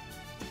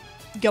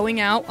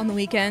going out on the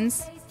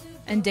weekends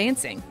and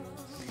dancing.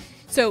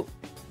 So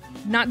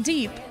not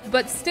deep,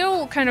 but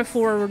still kind of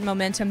forward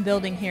momentum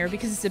building here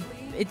because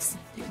it's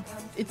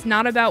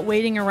not about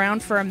waiting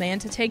around for a man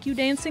to take you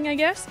dancing, I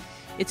guess.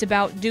 It's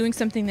about doing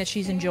something that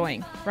she's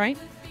enjoying, right?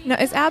 Now,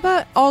 is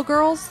ABBA all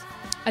girls?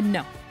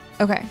 No.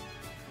 Okay.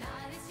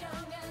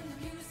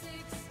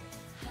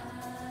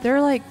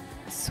 They're like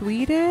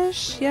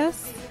Swedish,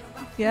 yes?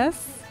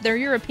 Yes? They're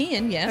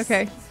European, yes.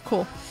 Okay,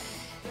 cool.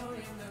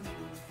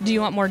 Do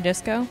you want more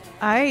disco?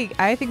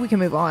 I think we can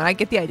move on. I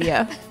get the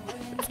idea.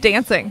 It's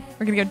dancing.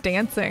 We're going to go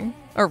dancing.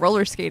 Or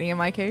roller skating in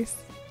my case.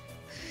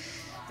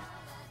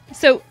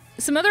 So,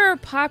 some other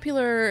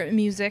popular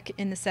music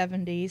in the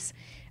 70s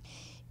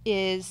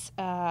is,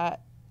 I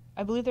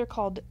believe they're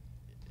called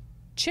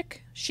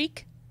Chic,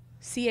 Chic,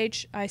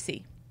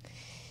 C-H-I-C.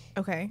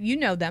 Okay. You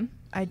know them.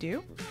 I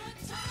do.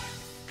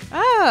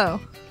 Oh.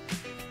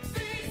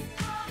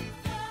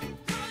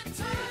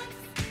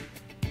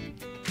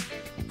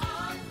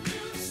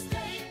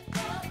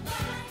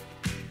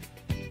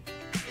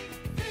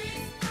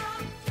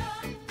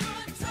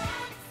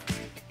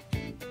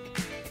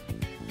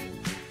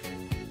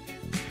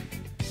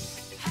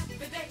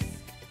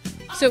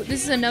 So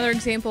this is another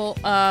example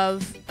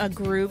of a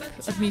group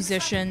of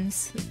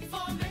musicians,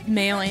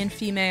 male and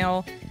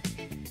female.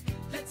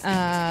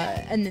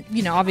 And,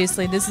 you know,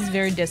 obviously this is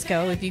very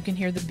disco if you can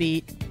hear the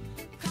beat.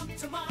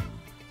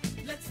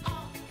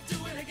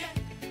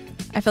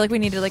 I feel like we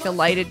needed like a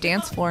lighted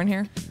dance floor in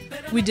here.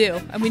 We do.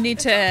 And we need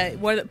to,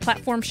 what are the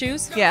platform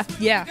shoes? Yeah.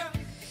 Yeah.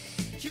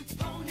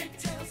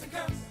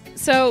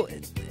 So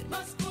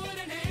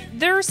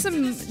there are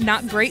some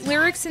not great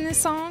lyrics in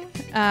this song,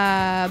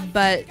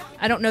 but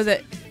I don't know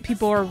that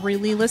people are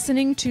really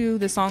listening to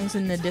the songs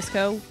in the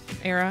disco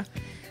era.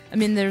 I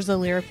mean, there's the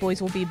lyric,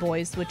 boys will be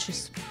boys, which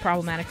is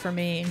problematic for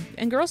me,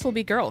 and girls will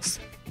be girls.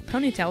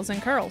 Ponytails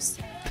and curls.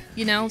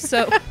 You know,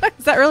 so...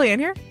 Is that really in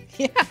here?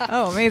 Yeah.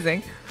 Oh,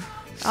 amazing.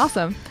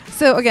 Awesome.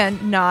 So, again,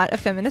 not a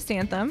feminist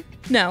anthem.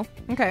 No.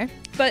 Okay.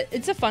 But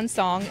it's a fun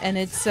song, and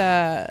it's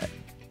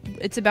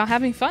about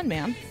having fun,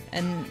 man.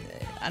 And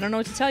I don't know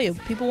what to tell you.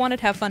 People wanted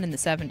to have fun in the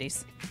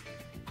 70s.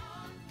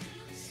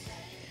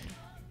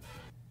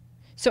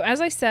 So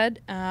as I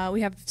said,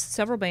 we have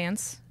several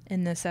bands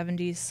in the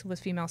 70s with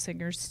female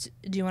singers.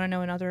 Do you want to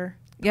know another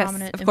Yes,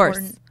 prominent, of course.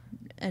 important,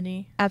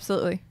 any?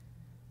 Absolutely.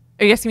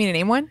 Are you asking me to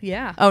name one?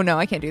 Yeah. Oh, no,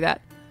 I can't do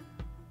that.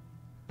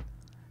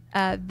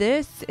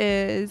 This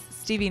is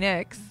Stevie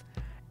Nicks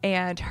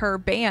and her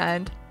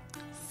band,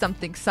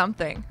 Something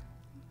Something.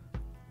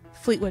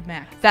 Fleetwood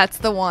Mac. That's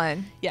the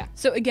one. Yeah.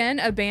 So again,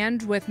 a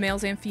band with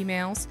males and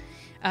females.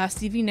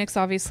 Stevie Nicks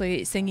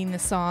obviously singing the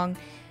song.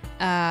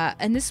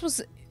 And this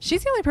was,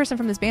 She's the only person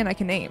from this band I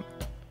can name.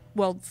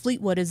 well,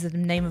 Fleetwood is the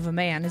name of a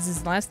man, is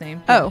his last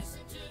name. Oh.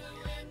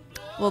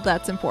 Well,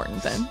 that's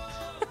important then.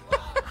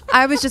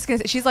 I was just going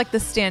to say, she's like the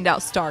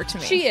standout star to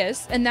me. She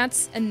is, and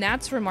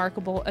that's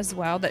remarkable as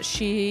well, that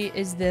she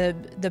is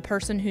the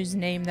person whose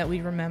name that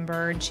we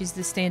remember, and she's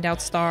the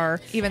standout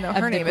star. Even though of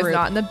her the name is group.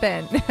 not in the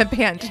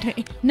band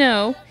name.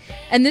 No,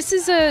 and this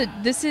is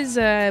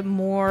a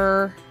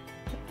more,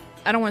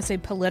 I don't want to say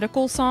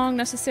political song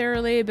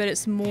necessarily, but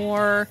it's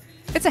more.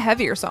 It's a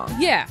heavier song.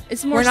 Yeah,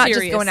 it's more. We're not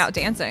serious. just going out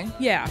dancing.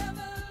 Yeah.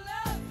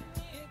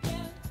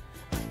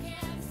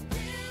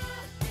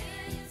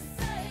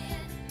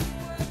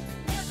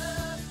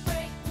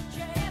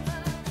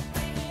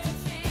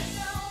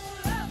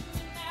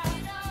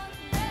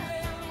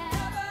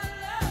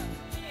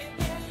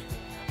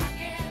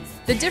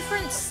 The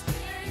difference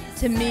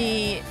to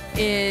me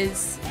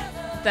is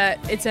that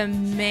it's a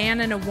man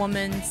and a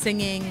woman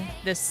singing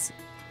this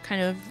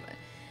kind of,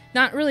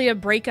 not really a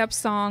breakup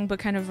song, but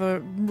kind of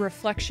a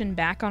reflection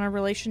back on a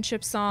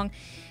relationship song.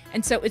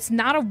 And so it's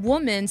not a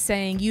woman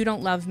saying, "You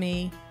don't love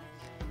me."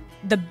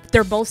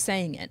 They're both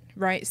saying it,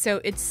 right? So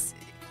it's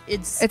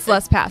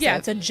less passive. Yeah,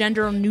 it's a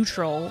gender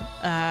neutral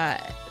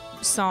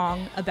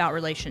song about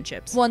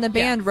relationships. Well, and the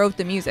band wrote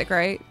the music,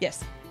 right?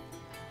 Yes.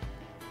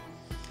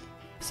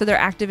 So they're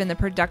active in the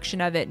production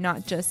of it,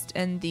 not just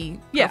in the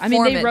I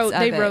mean they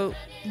performance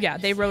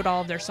they wrote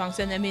all of their songs,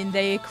 and I mean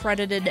they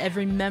credited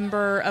every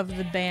member of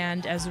the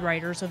band as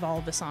writers of all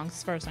of the songs,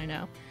 as far as I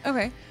know.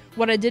 Okay.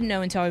 What I didn't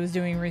know until I was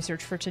doing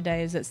research for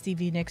today is that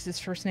Stevie Nicks'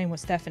 first name was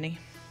Stephanie.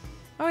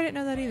 Oh, I didn't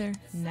know that either.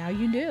 Now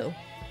you do.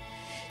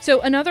 So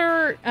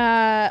another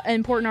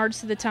important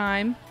artist of the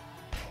time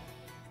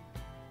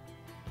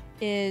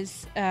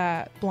is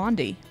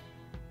Blondie.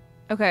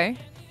 Okay.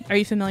 Are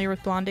you familiar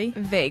with Blondie?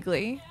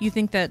 Vaguely. You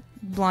think that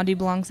Blondie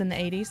belongs in the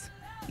 80s?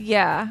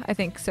 Yeah, I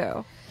think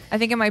so. I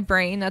think in my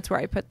brain, that's where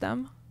I put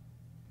them.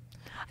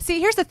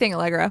 See, here's the thing,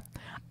 Allegra.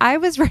 I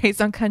was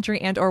raised on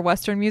country and or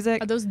Western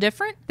music. Are those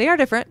different? They are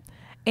different.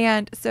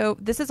 And so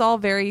this is all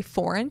very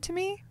foreign to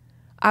me.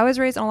 I was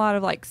raised on a lot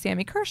of like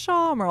Sammy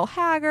Kershaw, Merle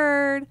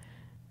Haggard,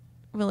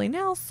 Willie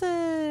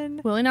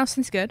Nelson. Willie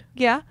Nelson's good.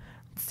 Yeah.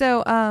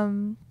 So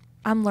I'm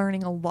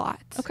learning a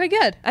lot. Okay,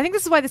 good. I think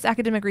this is why this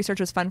academic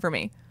research was fun for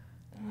me.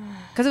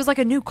 Because it was like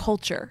a new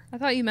culture. I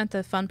thought you meant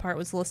the fun part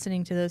was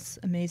listening to this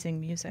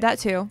amazing music. That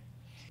too.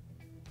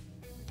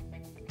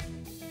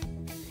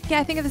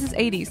 Yeah, I think of this as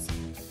 80s.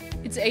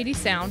 It's 80s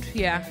sound,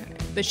 yeah.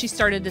 But she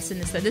started this in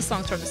this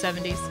song's from the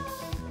 70s.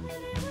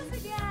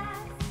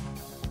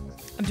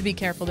 I have to be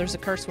careful. There's a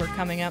curse word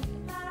coming up.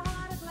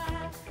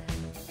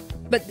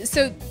 But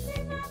so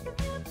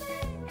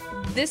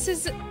this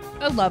is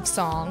a love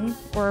song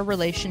or a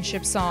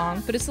relationship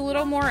song, but it's a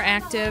little more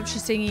active.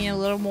 She's singing a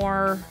little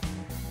more,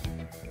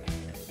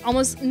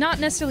 almost not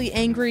necessarily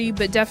angry,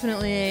 but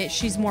definitely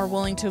she's more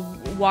willing to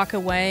walk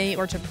away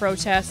or to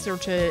protest or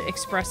to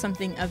express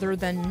something other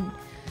than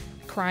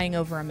crying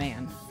over a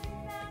man.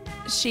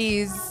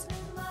 She's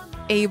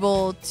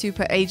able to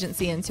put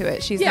agency into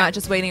it. She's Yeah. not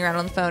just waiting around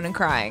on the phone and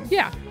crying.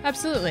 Yeah,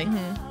 absolutely.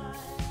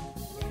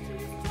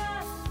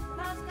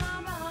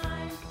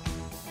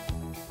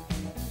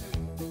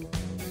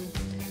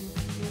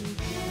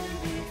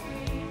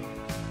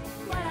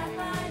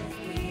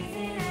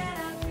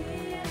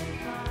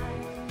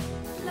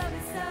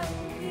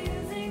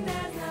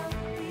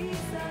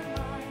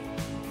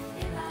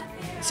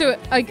 So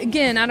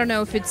again, I don't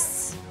know if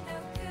it's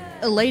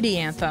a lady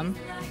anthem.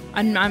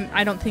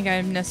 I don't think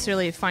I'm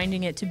necessarily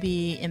finding it to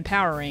be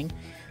empowering,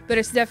 but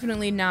it's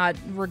definitely not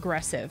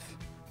regressive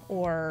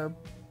or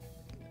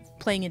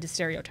playing into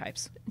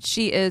stereotypes.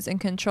 She is in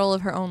control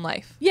of her own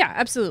life. Yeah,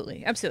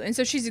 absolutely, absolutely. And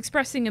so she's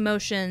expressing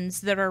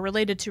emotions that are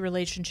related to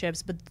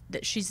relationships, but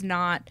that she's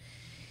not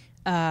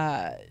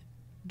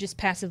just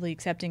passively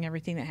accepting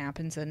everything that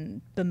happens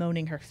and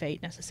bemoaning her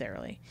fate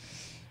necessarily.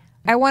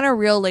 I want a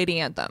real lady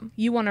anthem.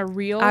 You want a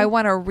real? I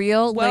want a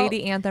real Well-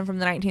 lady anthem from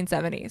the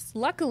 1970s.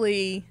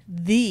 Luckily,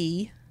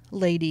 the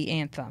lady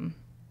anthem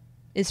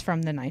is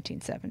from the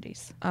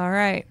 1970s. All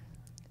right.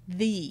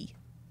 The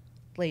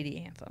lady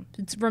anthem.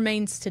 It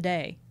remains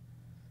today.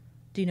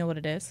 Do you know what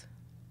it is?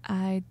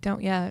 I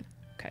don't yet.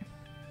 Okay.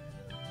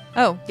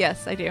 Oh,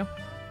 yes, I do.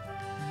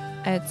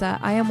 It's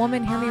I Am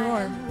Woman, Hear Me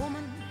Roar.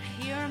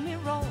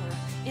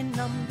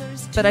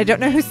 But I don't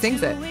know who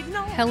sings it.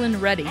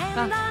 Helen Reddy.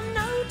 And I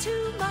know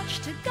too much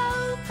to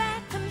go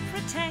back and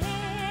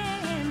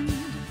pretend.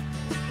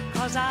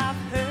 'Cause I've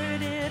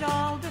heard it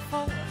all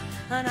before,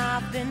 and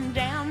I've been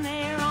down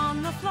there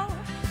on the floor.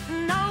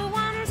 No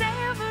one's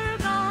ever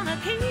gonna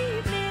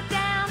keep me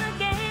down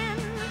again.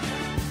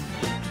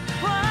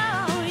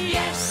 Well,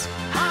 yes,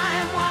 I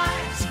am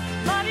wise,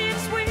 but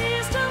it's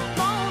wisdom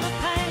for the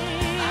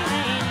pain.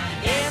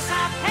 Yes, I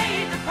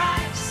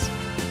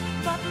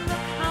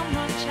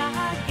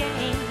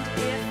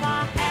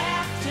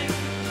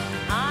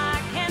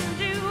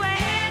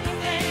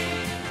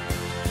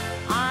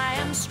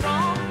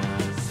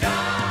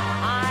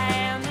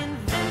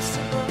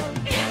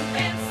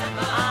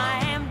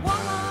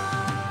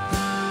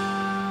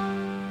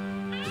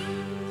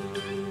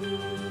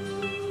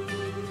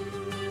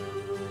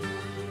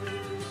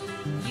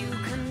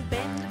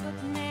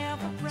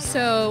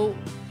So,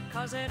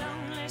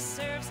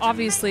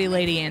 obviously,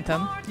 Lady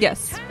Anthem.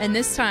 Yes. And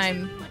this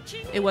time,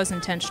 it was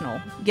intentional.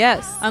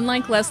 Yes.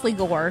 Unlike Leslie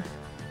Gore,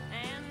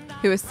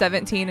 who was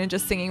 17 and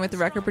just singing what the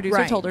record producer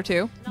Right. told her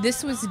to.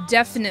 this was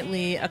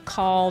definitely a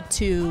call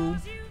to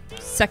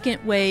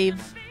second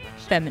wave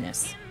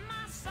feminists.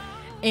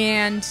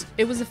 And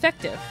it was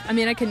effective. I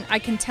mean, I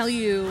can tell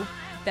you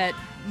that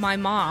my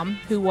mom,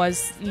 who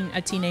was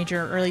a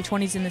teenager, early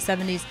 20s in the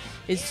 70s,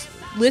 is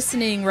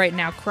listening right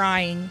now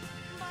crying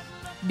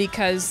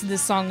because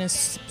this song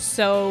is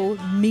so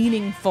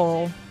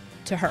meaningful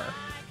to her.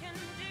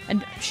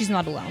 And she's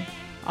not alone,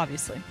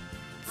 obviously.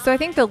 So I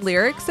think the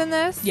lyrics in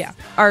this Yeah.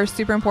 are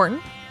super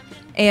important.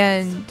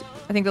 And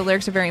I think the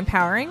lyrics are very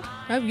empowering.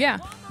 Oh, yeah.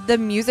 The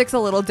music's a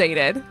little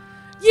dated.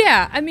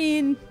 Yeah, I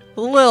mean,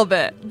 A little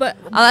bit. but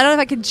I don't know if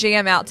I could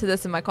jam out to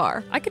this in my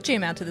car. I could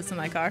jam out to this in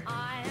my car.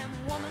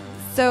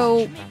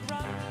 So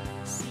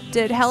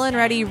did Helen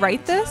Reddy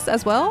write this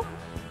as well?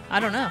 I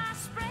don't know.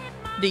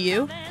 Do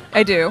you?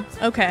 I do.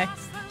 Okay.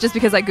 Just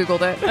because I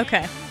Googled it.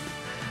 Okay.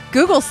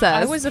 Google I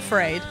says. was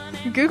afraid.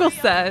 Google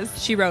says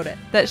She wrote it.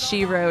 that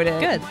she wrote it.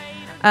 Good.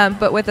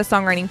 But with a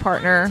songwriting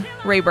partner,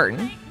 Ray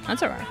Burton.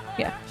 That's all right.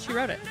 Yeah. She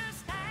wrote it.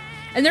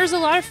 And there's a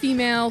lot of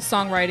female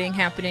songwriting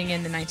happening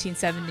in the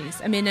 1970s.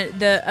 I mean,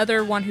 the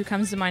other one who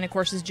comes to mind, of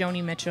course, is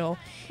Joni Mitchell.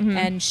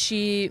 And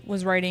she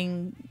was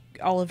writing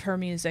all of her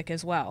music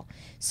as well.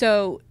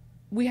 So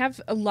we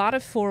have a lot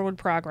of forward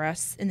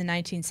progress in the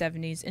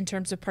 1970s in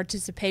terms of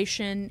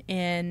participation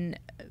in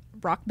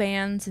rock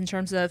bands, in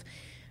terms of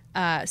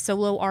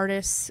solo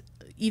artists,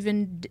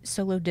 even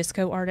solo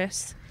disco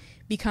artists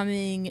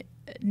becoming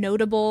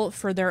notable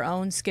for their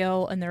own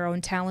skill and their own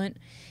talent.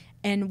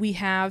 And we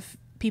have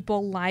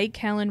people like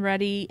Helen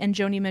Reddy and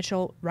Joni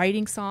Mitchell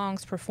writing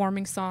songs,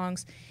 performing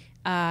songs,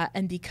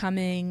 and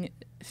becoming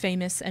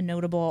famous and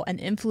notable and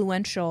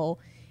influential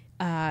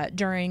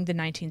during the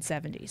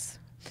 1970s.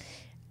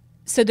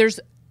 So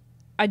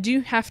I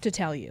do have to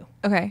tell you,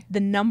 Okay. the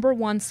number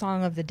one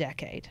song of the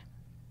decade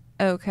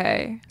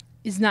Okay.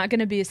 is not going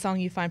to be a song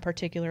you find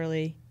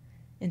particularly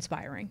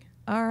inspiring.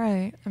 All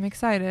right. I'm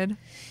excited.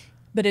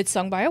 But it's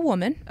sung by a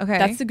woman. Okay.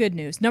 That's the good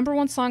news. Number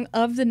one song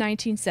of the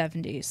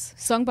 1970s,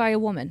 sung by a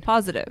woman.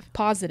 Positive.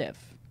 Positive.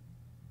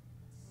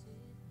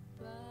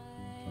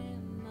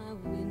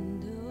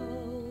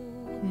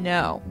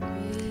 No.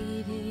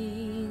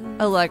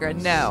 Allegra,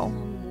 no.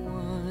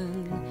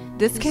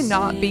 This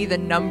cannot be the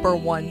number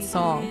one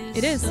song.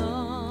 It is.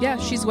 Yeah,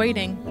 she's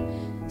waiting.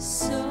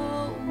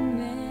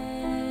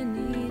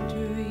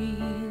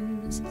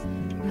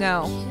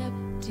 No.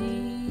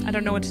 I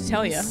don't know what to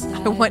tell you.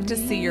 I want to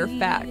see your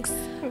facts.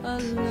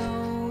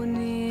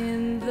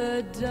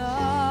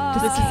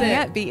 This is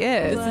Can't it. be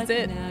it. This is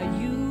it.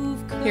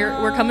 Here,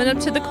 we're coming up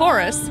to the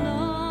chorus.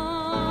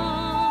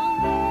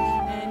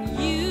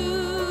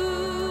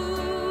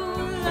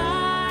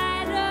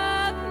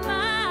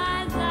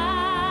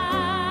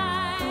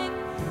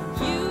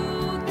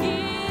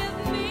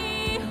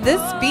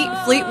 This beat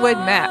Fleetwood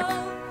Mac.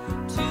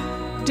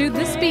 Dude,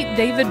 this beat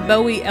David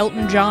Bowie,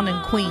 Elton John,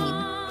 and Queen.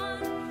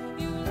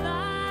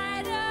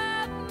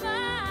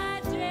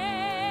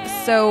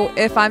 So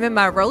if I'm in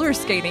my roller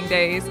skating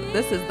days,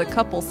 this is the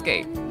couple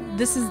skate.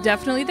 This is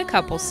definitely the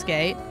couple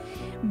skate,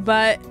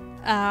 but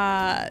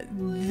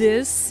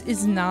this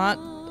is not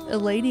a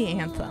lady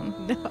anthem.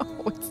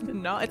 No, it's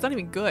not. It's not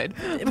even good.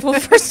 Well,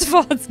 first of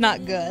all, it's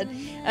not good.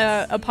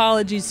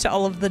 Apologies to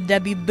all of the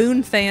Debbie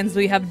Boone fans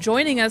we have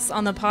joining us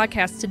on the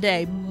podcast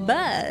today,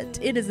 but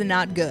it is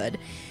not good.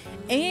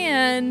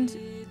 And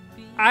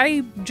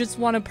I just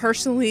want to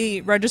personally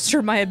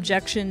register my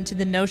objection to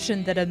the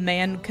notion that a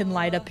man can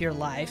light up your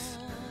life.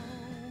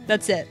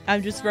 That's it.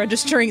 I'm just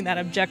registering that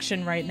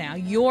objection right now.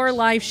 Your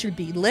life should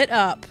be lit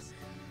up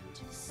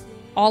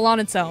all on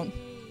its own.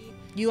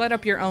 You light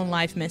up your own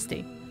life,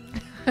 Misty.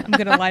 I'm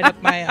going to light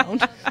up my own.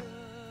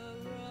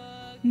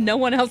 No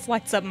one else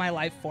lights up my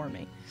life for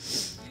me.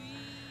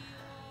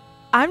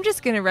 I'm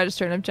just going to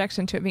register an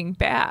objection to it being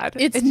bad.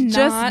 It's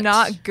just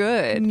not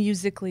good.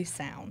 Musically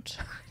sound.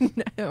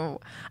 No.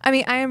 I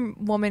mean, I Am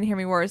Woman, Hear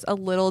Me Roar is a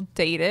little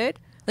dated.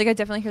 Like, I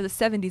definitely hear the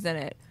 70s in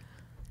it.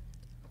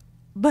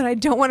 But I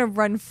don't want to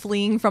run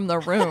fleeing from the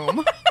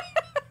room.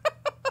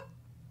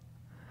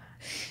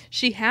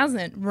 She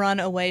hasn't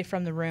run away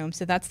from the room,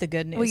 so that's the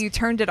good news. Well, you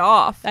turned it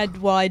off. I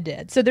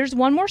did. So there's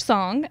one more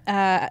song.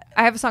 I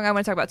have a song I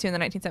want to talk about, too, in the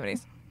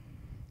 1970s.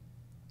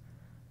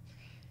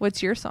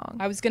 What's your song?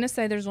 I was going to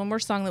say there's one more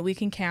song that we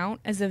can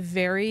count as a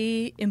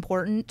very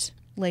important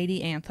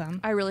lady anthem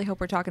I really hope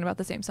we're talking about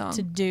the same song.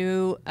 to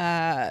do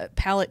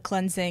palate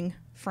cleansing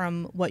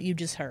from what you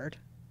just heard.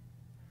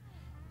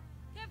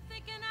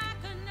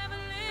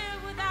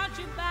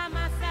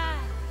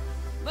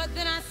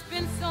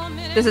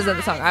 This isn't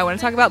the song I want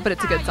to talk about, but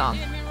it's a good song.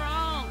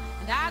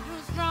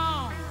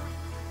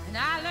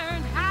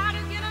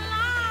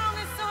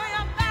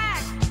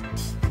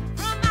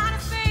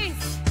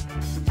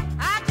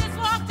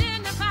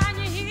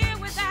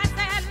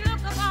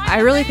 I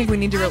really think we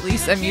need to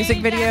release a music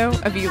video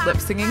of you lip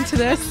singing to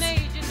this.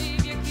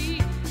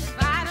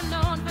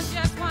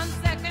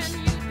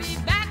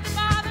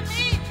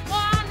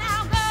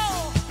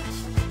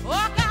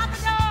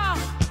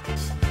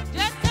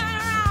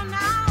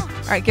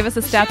 right, give us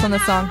the stats on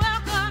this song.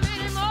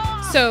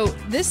 So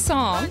this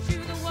song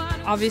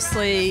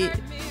obviously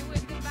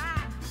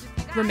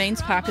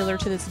remains popular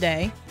to this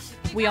day.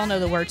 We all know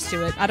the words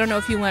to it. I don't know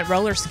if you went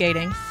roller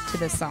skating to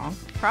this song.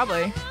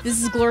 Probably.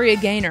 This is Gloria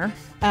Gaynor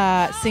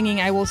singing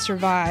I Will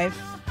Survive.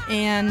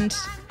 And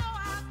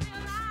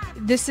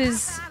this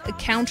is a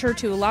counter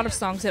to a lot of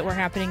songs that were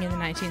happening in the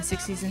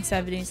 1960s and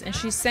 70s. And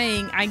she's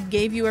saying, I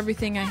gave you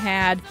everything I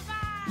had.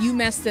 You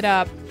messed it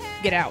up.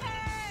 Get out.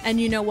 And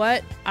you know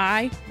what?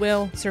 I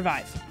will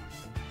survive.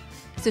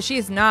 So she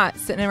is not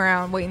sitting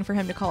around waiting for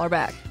him to call her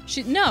back.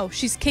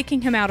 She's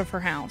kicking him out of her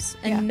house.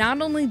 And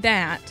not only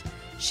that,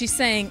 she's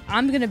saying,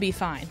 I'm going to be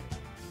fine.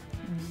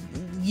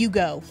 You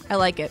go. I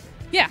like it.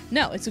 Yeah,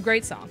 no, it's a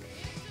great song.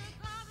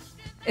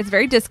 It's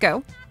very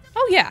disco.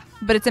 Oh, yeah.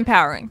 But it's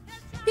empowering.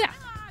 Yeah.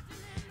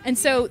 And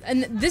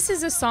this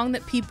is a song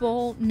that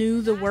people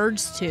knew the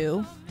words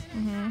to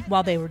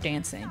while they were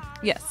dancing.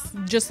 Yes.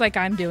 Just like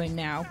I'm doing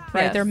now,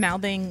 right? Yes. They're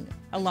mouthing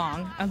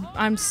along.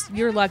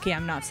 You're lucky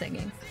I'm not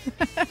singing.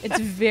 It's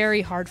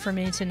very hard for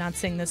me to not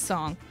sing this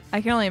song.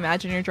 I can only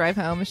imagine your drive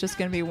home is just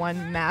going to be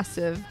one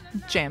massive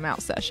jam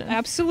out session.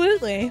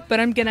 Absolutely. But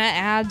I'm going to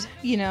add,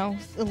 a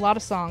lot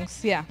of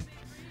songs. Yeah.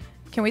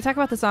 Can we talk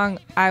about the song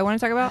I want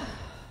to talk about?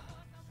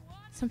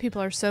 Some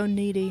people are so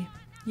needy.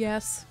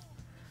 Yes.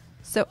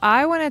 So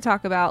I want to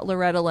talk about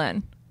Loretta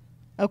Lynn.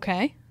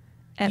 Okay.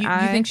 And you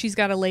think she's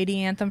got a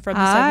lady anthem from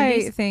the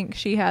 70s? I think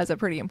she has a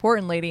pretty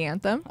important lady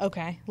anthem.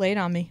 Okay. Lay it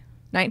on me.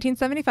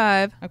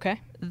 1975. Okay.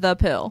 The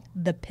pill.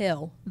 The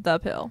pill. The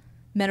pill.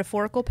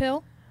 Metaphorical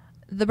pill?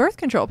 The birth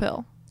control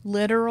pill.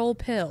 Literal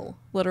pill.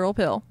 Literal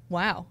pill.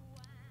 Wow.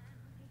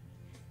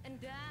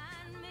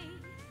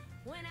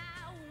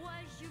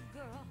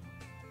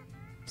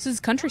 This is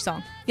a country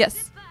song.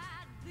 Yes.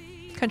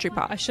 Country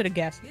pop. I should have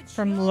guessed.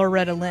 From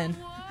Loretta Lynn.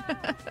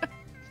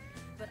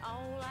 But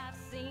all I've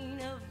seen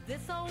of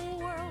this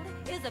old world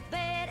is a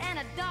bed and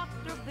a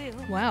doctor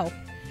bill. Wow.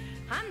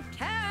 I'm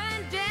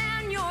tearing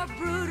down your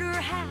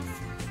brooder house,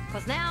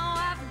 'cause now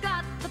I've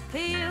got the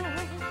pill.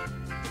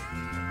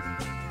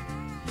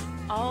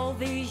 All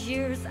these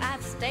years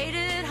I've stayed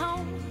at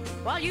home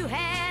while you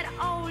had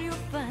all your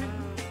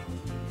fun.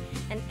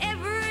 And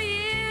every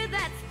year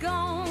that's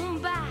gone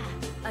by,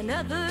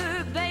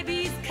 another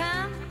baby's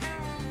come.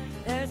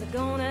 There's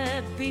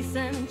gonna be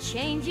some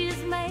changes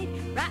made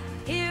right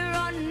here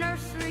on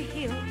Nursery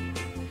Hill.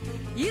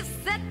 You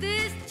set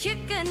this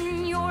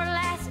chicken your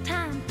last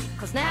time,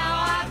 'cause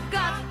now I've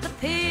got the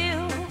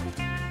pill.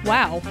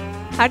 Wow.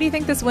 How do you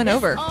think this went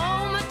over?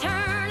 Old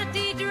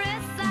maternity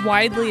dress I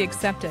Widely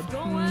accepted.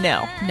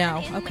 No.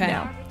 No. Okay.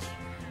 No.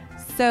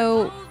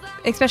 So,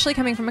 especially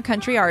coming from a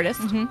country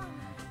artist,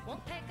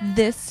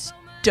 this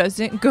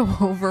doesn't go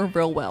over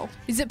real well.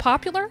 Is it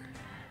popular?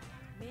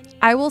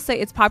 I will say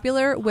it's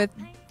popular with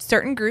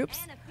certain groups,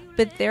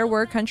 but there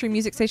were country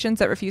music stations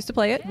that refused to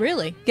play it.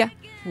 Really? Yeah.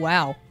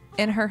 Wow.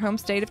 In her home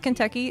state of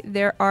Kentucky,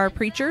 there are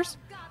preachers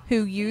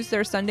who use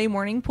their Sunday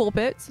morning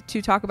pulpits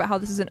to talk about how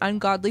this is an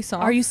ungodly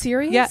song. Are you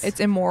serious? Yeah, it's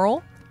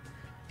immoral.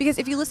 Because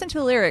if you listen to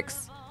the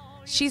lyrics,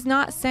 she's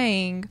not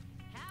saying,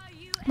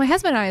 my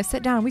husband and I have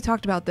sat down and we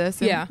talked about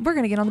this, and we're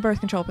going to get on the birth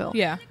control pill.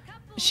 Yeah.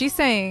 She's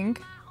saying,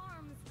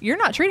 you're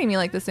not treating me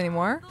like this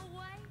anymore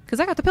because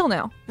I got the pill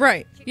now.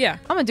 Right. Yeah.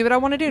 I'm going to do what I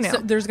want to do now. So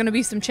there's going to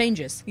be some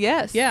changes.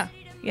 Yes. Yeah.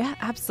 Yeah,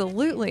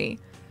 absolutely.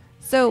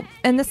 So,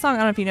 and this song, I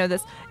don't know if you know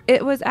this,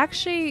 it was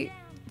actually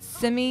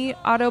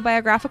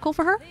semi-autobiographical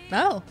for her.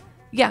 Oh.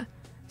 Yeah.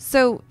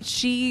 So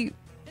she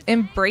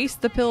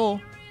embraced the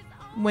pill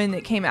when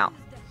it came out.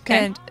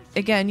 Okay. And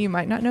again, you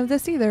might not know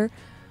this either.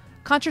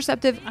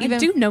 Contraceptive, I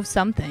do know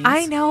some things.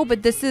 I know,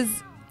 but it's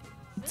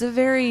a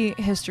very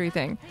history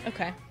thing.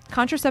 Okay.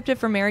 Contraceptive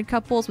for married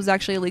couples was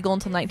actually illegal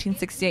until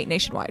 1968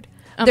 nationwide.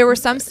 There were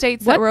some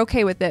states that were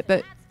okay with it,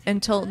 but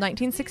until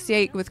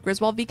 1968 with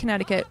Griswold v.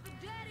 Connecticut,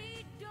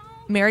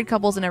 married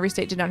couples in every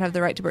state did not have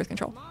the right to birth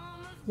control.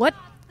 What?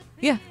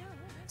 Yeah.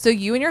 So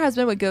you and your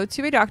husband would go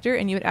to a doctor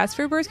and you would ask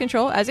for birth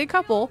control as a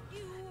couple,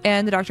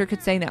 and the doctor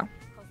could say no.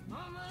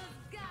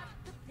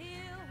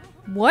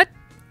 What?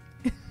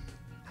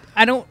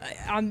 I don't.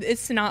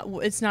 It's not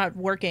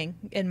working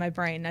in my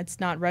brain. It's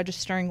not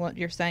registering what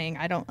you're saying.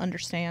 I don't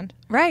understand.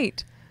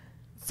 Right.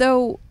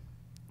 So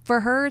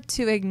for her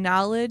to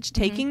acknowledge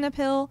taking the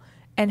pill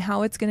and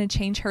how it's going to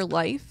change her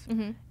life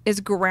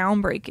is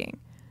groundbreaking.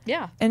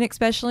 Yeah. And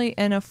especially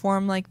in a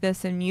form like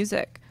this in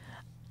music.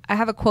 I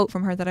have a quote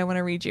from her that I want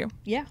to read you.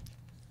 Yeah.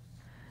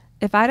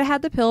 If I'd have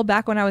had the pill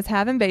back when I was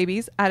having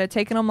babies, I'd have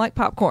taken them like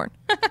popcorn.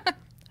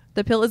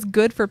 The pill is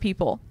good for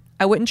people.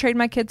 I wouldn't trade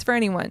my kids for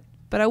anyone,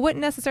 but I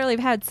wouldn't necessarily have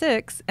had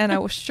 6, and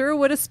I sure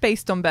would have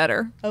spaced them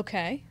better.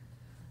 Okay.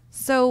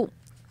 So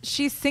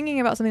she's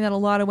singing about something that a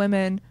lot of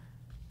women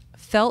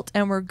felt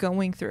and were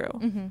going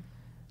through.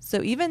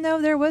 So even though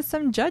there was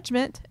some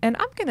judgment, and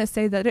I'm going to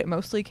say that it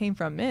mostly came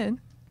from men.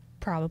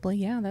 Probably,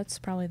 yeah, that's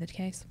probably the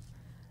case.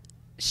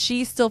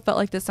 She still felt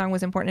like this song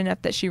was important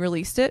enough that she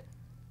released it,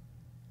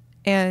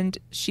 and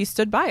she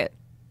stood by it.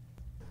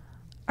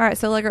 All right,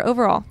 so Allegra,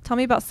 overall, tell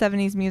me about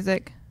 70s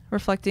music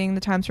reflecting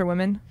the times for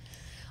women.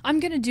 I'm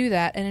going to do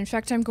that. And in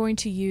fact, I'm going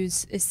to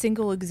use a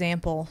single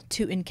example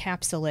to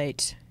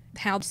encapsulate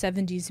how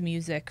 70s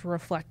music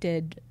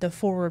reflected the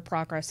forward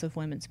progress of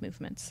women's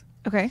movements.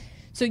 Okay.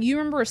 So you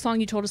remember a song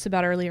you told us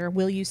about earlier,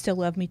 Will You Still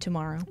Love Me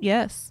Tomorrow?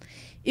 Yes.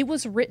 It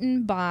was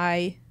written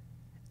by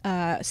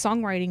a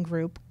songwriting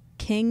group,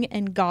 King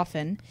and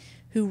Goffin,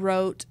 who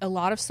wrote a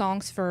lot of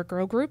songs for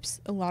girl groups,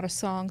 a lot of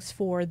songs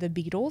for the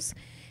Beatles.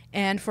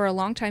 And for a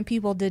long time,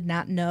 people did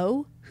not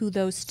know who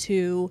those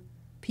two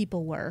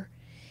people were.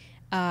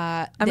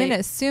 I'm going to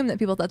assume that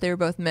people thought they were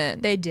both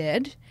men. They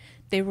did.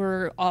 They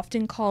were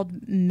often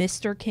called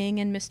Mr. King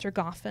and Mr.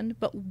 Goffin,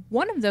 but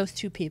one of those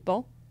two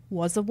people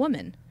was a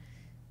woman,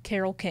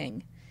 Carole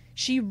King.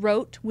 She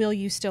wrote Will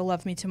You Still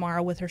Love Me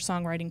Tomorrow with her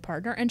songwriting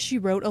partner, and she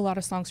wrote a lot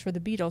of songs for the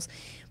Beatles,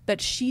 but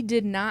she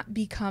did not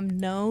become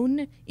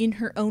known in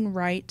her own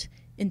right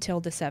until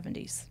the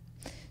 70s.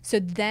 So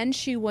then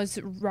she was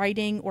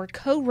writing or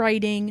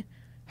co-writing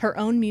her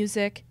own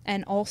music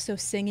and also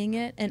singing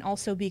it and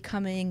also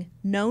becoming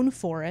known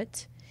for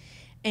it.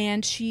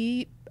 And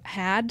she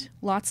had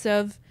lots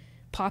of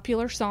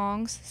popular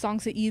songs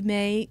that you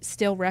may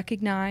still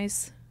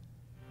recognize.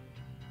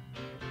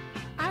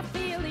 I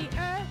feel the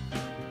earth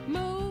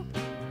move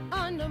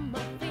under my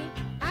feet.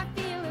 I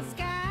feel the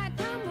sky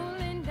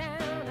tumbling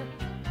down.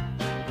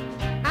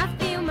 I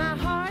feel my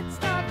heart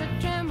start to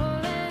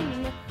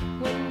trembling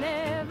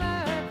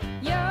whenever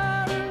you're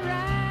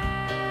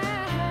around.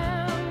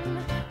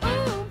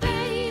 Oh,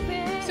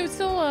 baby. So it's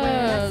still When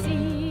I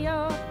see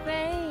your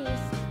face,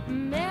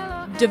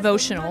 mellow as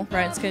devotional,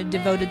 right? It's kind of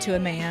devoted to a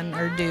man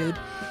or dude.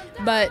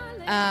 But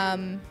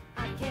I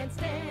can't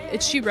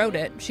stand she wrote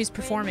it. She's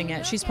performing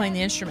it. She's playing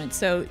the instrument.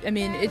 So I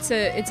mean, it's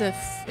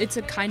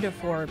a kind of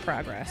forward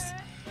progress,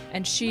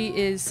 and she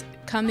is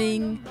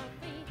coming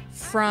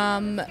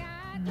from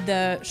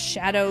the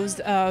shadows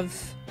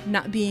of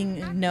not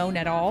being known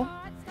at all,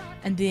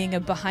 and being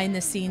a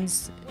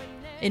behind-the-scenes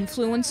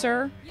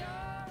influencer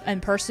and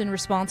person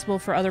responsible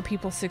for other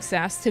people's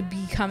success to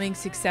becoming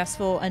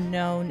successful and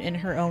known in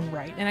her own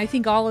right. And I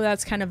think all of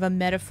that's kind of a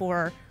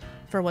metaphor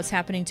for what's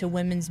happening to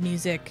women's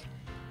music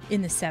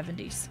in the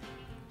 70s.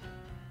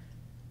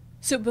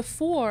 So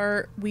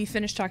before we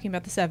finish talking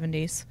about the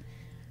 70s,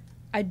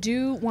 I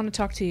do want to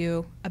talk to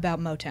you about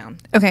Motown.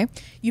 Okay.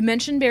 You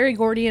mentioned Berry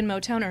Gordy and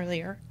Motown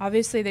earlier.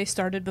 Obviously, they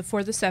started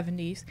before the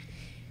 70s,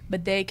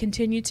 but they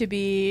continue to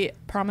be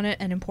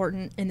prominent and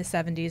important in the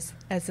 70s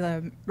as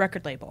a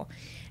record label.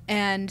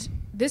 And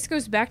this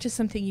goes back to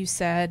something you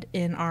said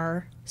in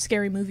our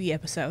Scary Movie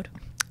episode.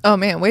 Oh,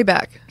 man, way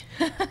back.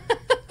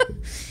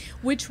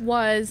 Which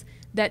was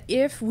that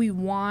if we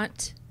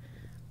want...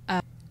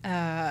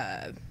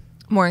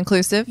 More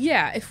inclusive?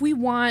 Yeah, if we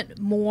want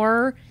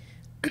more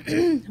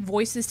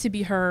voices to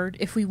be heard,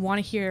 if we want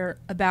to hear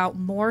about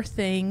more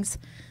things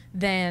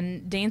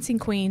than dancing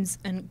queens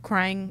and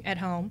crying at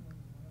home,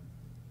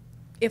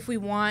 if we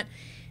want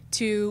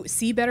to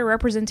see better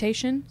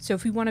representation, so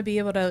if we want to be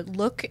able to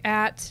look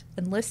at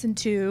and listen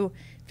to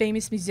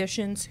famous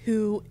musicians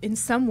who in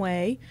some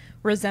way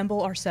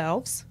resemble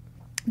ourselves,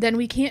 then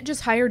we can't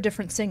just hire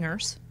different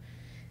singers.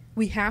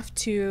 We have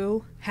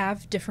to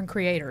have different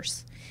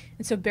creators.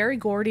 And so Berry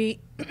Gordy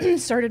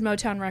started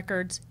Motown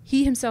Records.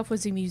 He himself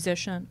was a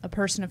musician, a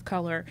person of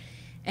color,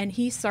 and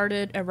he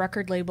started a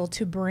record label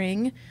to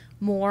bring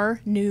more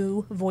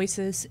new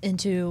voices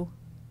into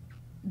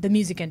the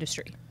music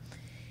industry.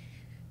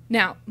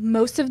 Now,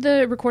 most of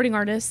the recording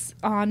artists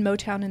on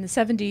Motown in the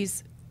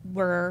 70s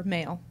were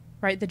male,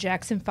 right? The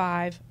Jackson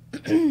 5,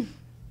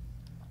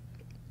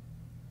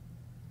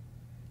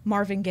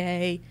 Marvin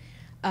Gaye,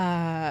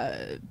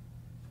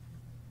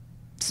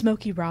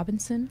 Smokey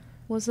Robinson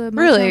was a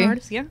Motown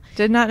artist. Yeah.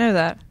 Did not know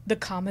that. The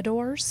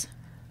Commodores.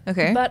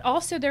 Okay. But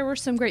also there were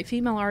some great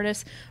female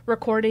artists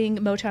recording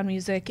Motown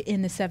music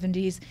in the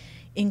 70s,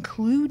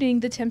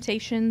 including the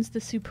Temptations, the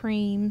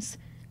Supremes,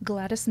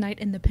 Gladys Knight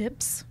and the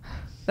Pips.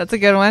 That's a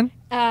good one.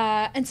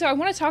 And so I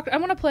want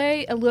to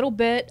play a little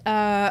bit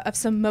of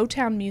some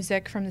Motown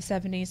music from the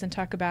 70s and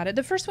talk about it.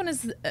 The first one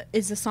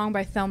is a song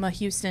by Thelma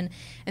Houston.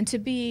 And to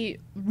be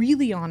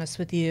really honest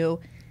with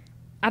you,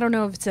 I don't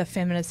know if it's a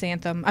feminist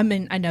anthem. I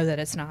mean, I know that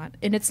it's not.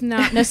 And it's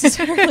not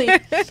necessarily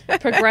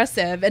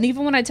progressive. And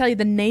even when I tell you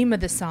the name of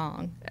the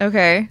song,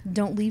 Okay.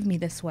 Don't Leave Me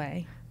This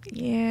Way.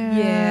 Yeah.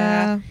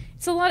 Yeah.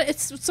 It's a lot.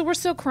 So we're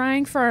still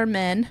crying for our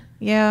men.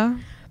 Yeah.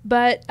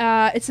 But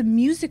it's a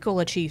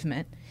musical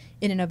achievement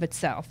in and of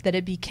itself that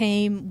it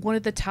became one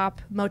of the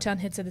top Motown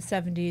hits of the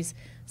 70s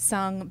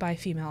sung by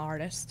female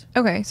artists.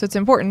 Okay, so it's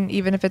important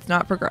even if it's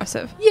not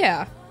progressive.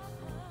 Yeah.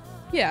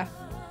 Yeah.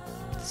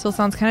 Still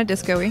sounds kind of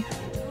disco-y.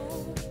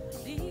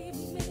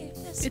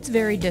 It's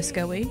very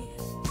disco-y.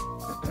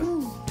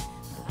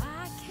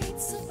 I can't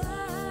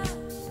survive.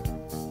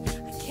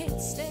 I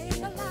can't stay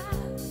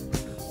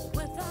alive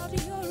without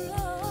your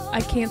love.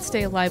 I can't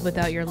stay alive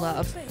without your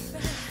love.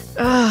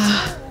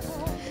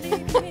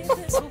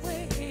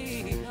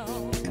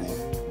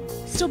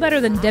 Still better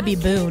than Debbie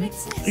Boone.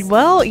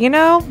 Well,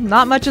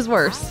 not much is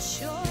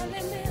worse.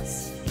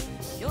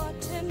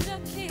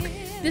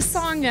 This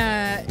song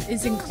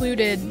is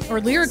included,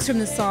 or lyrics from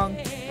this song.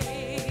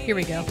 Here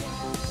we go.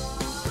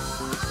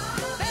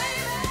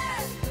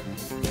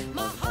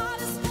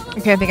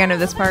 Okay, I think I know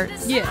this part.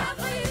 Yeah.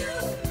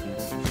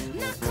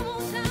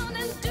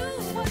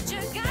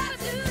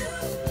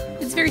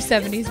 It's very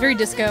 70s, very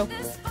disco.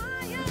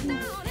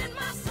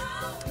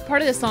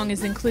 Part of the song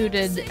is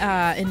included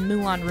in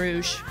Moulin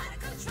Rouge.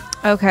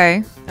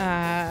 Okay.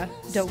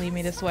 Don't Leave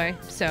Me This Way.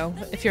 So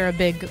if you're a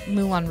big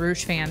Moulin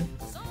Rouge fan,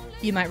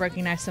 you might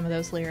recognize some of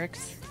those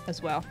lyrics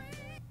as well.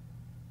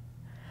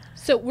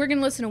 So we're going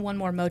to listen to one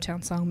more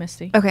Motown song,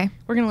 Misty. Okay.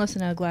 We're going to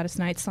listen to a Gladys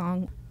Knight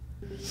song.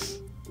 This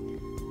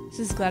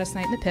is Gladys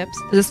Knight and the Pips.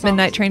 Is this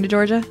Midnight Train to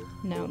Georgia?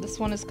 No, this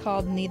one is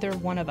called Neither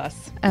One of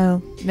Us.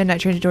 Oh,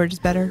 Midnight Train to Georgia's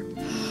better.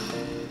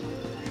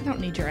 I don't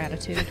need your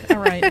attitude. All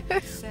right.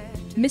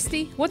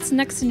 Misty, what's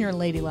next in your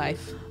lady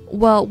life?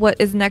 Well, what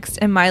is next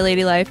in my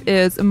lady life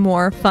is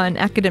more fun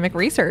academic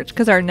research,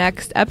 because our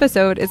next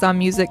episode is on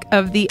music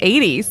of the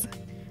 80s.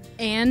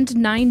 And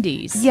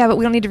 90s. Yeah, but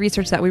we don't need to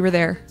research that. We were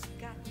there.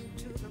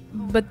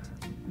 But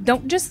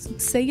don't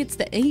just say it's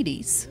the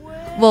 80s.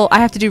 Well, I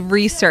have to do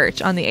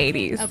research on the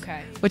 80s.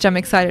 Okay. Which I'm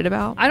excited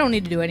about. I don't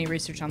need to do any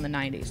research on the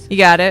 90s. You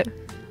got it?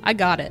 I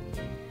got it.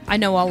 I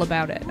know all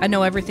about it. I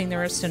know everything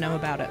there is to know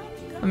about it.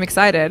 I'm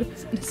excited.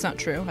 It's not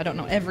true. I don't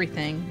know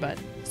everything, but...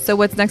 So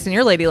what's next in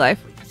your lady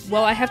life?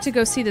 Well, I have to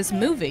go see this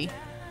movie.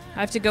 I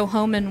have to go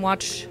home and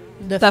watch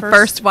the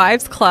First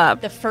Wives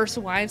Club. The First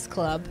Wives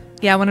Club.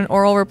 Yeah, I want an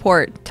oral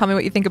report. Tell me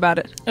what you think about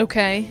it.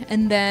 Okay,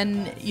 and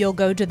then you'll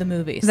go to the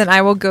movies. Then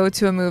I will go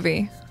to a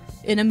movie.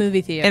 In a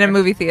movie theater. In a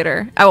movie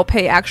theater. I will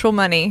pay actual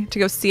money to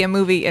go see a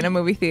movie in a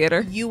movie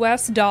theater.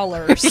 U.S.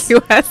 dollars.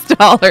 U.S.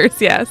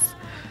 dollars, yes.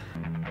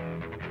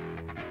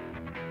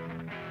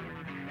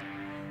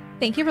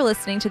 Thank you for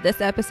listening to this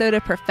episode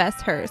of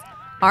Profess Hers,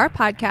 our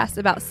podcast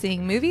about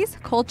seeing movies,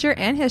 culture,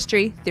 and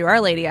history through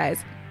our lady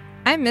eyes.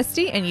 I'm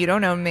Misty, and you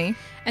don't own me.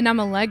 And I'm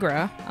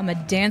Allegra. I'm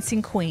a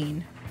dancing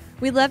queen.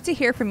 We'd love to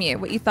hear from you,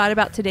 what you thought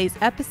about today's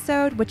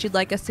episode, what you'd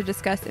like us to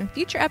discuss in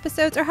future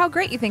episodes, or how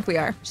great you think we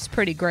are. Which is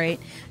pretty great.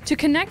 To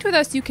connect with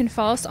us, you can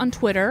follow us on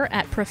Twitter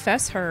at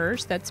Profess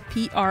Hers. That's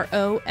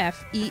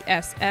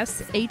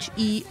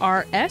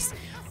PROFESSHERS.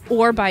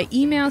 Or by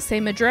email,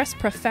 same address,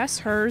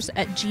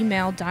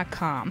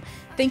 professhers@gmail.com.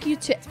 Thank you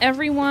to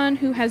everyone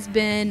who has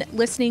been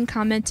listening,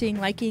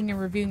 commenting, liking, and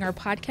reviewing our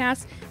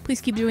podcast.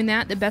 Please keep doing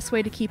that. The best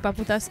way to keep up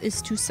with us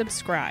is to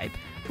subscribe.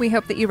 We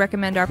hope that you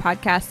recommend our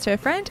podcast to a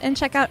friend and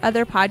check out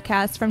other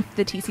podcasts from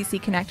the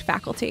TCC Connect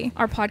faculty.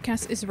 Our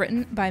podcast is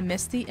written by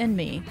Misty and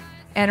me.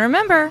 And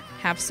remember,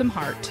 have some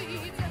heart.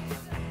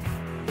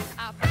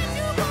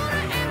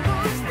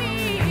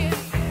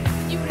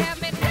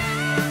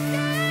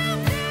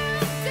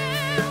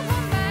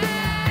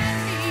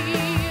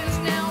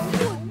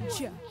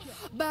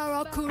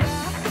 Barracuda.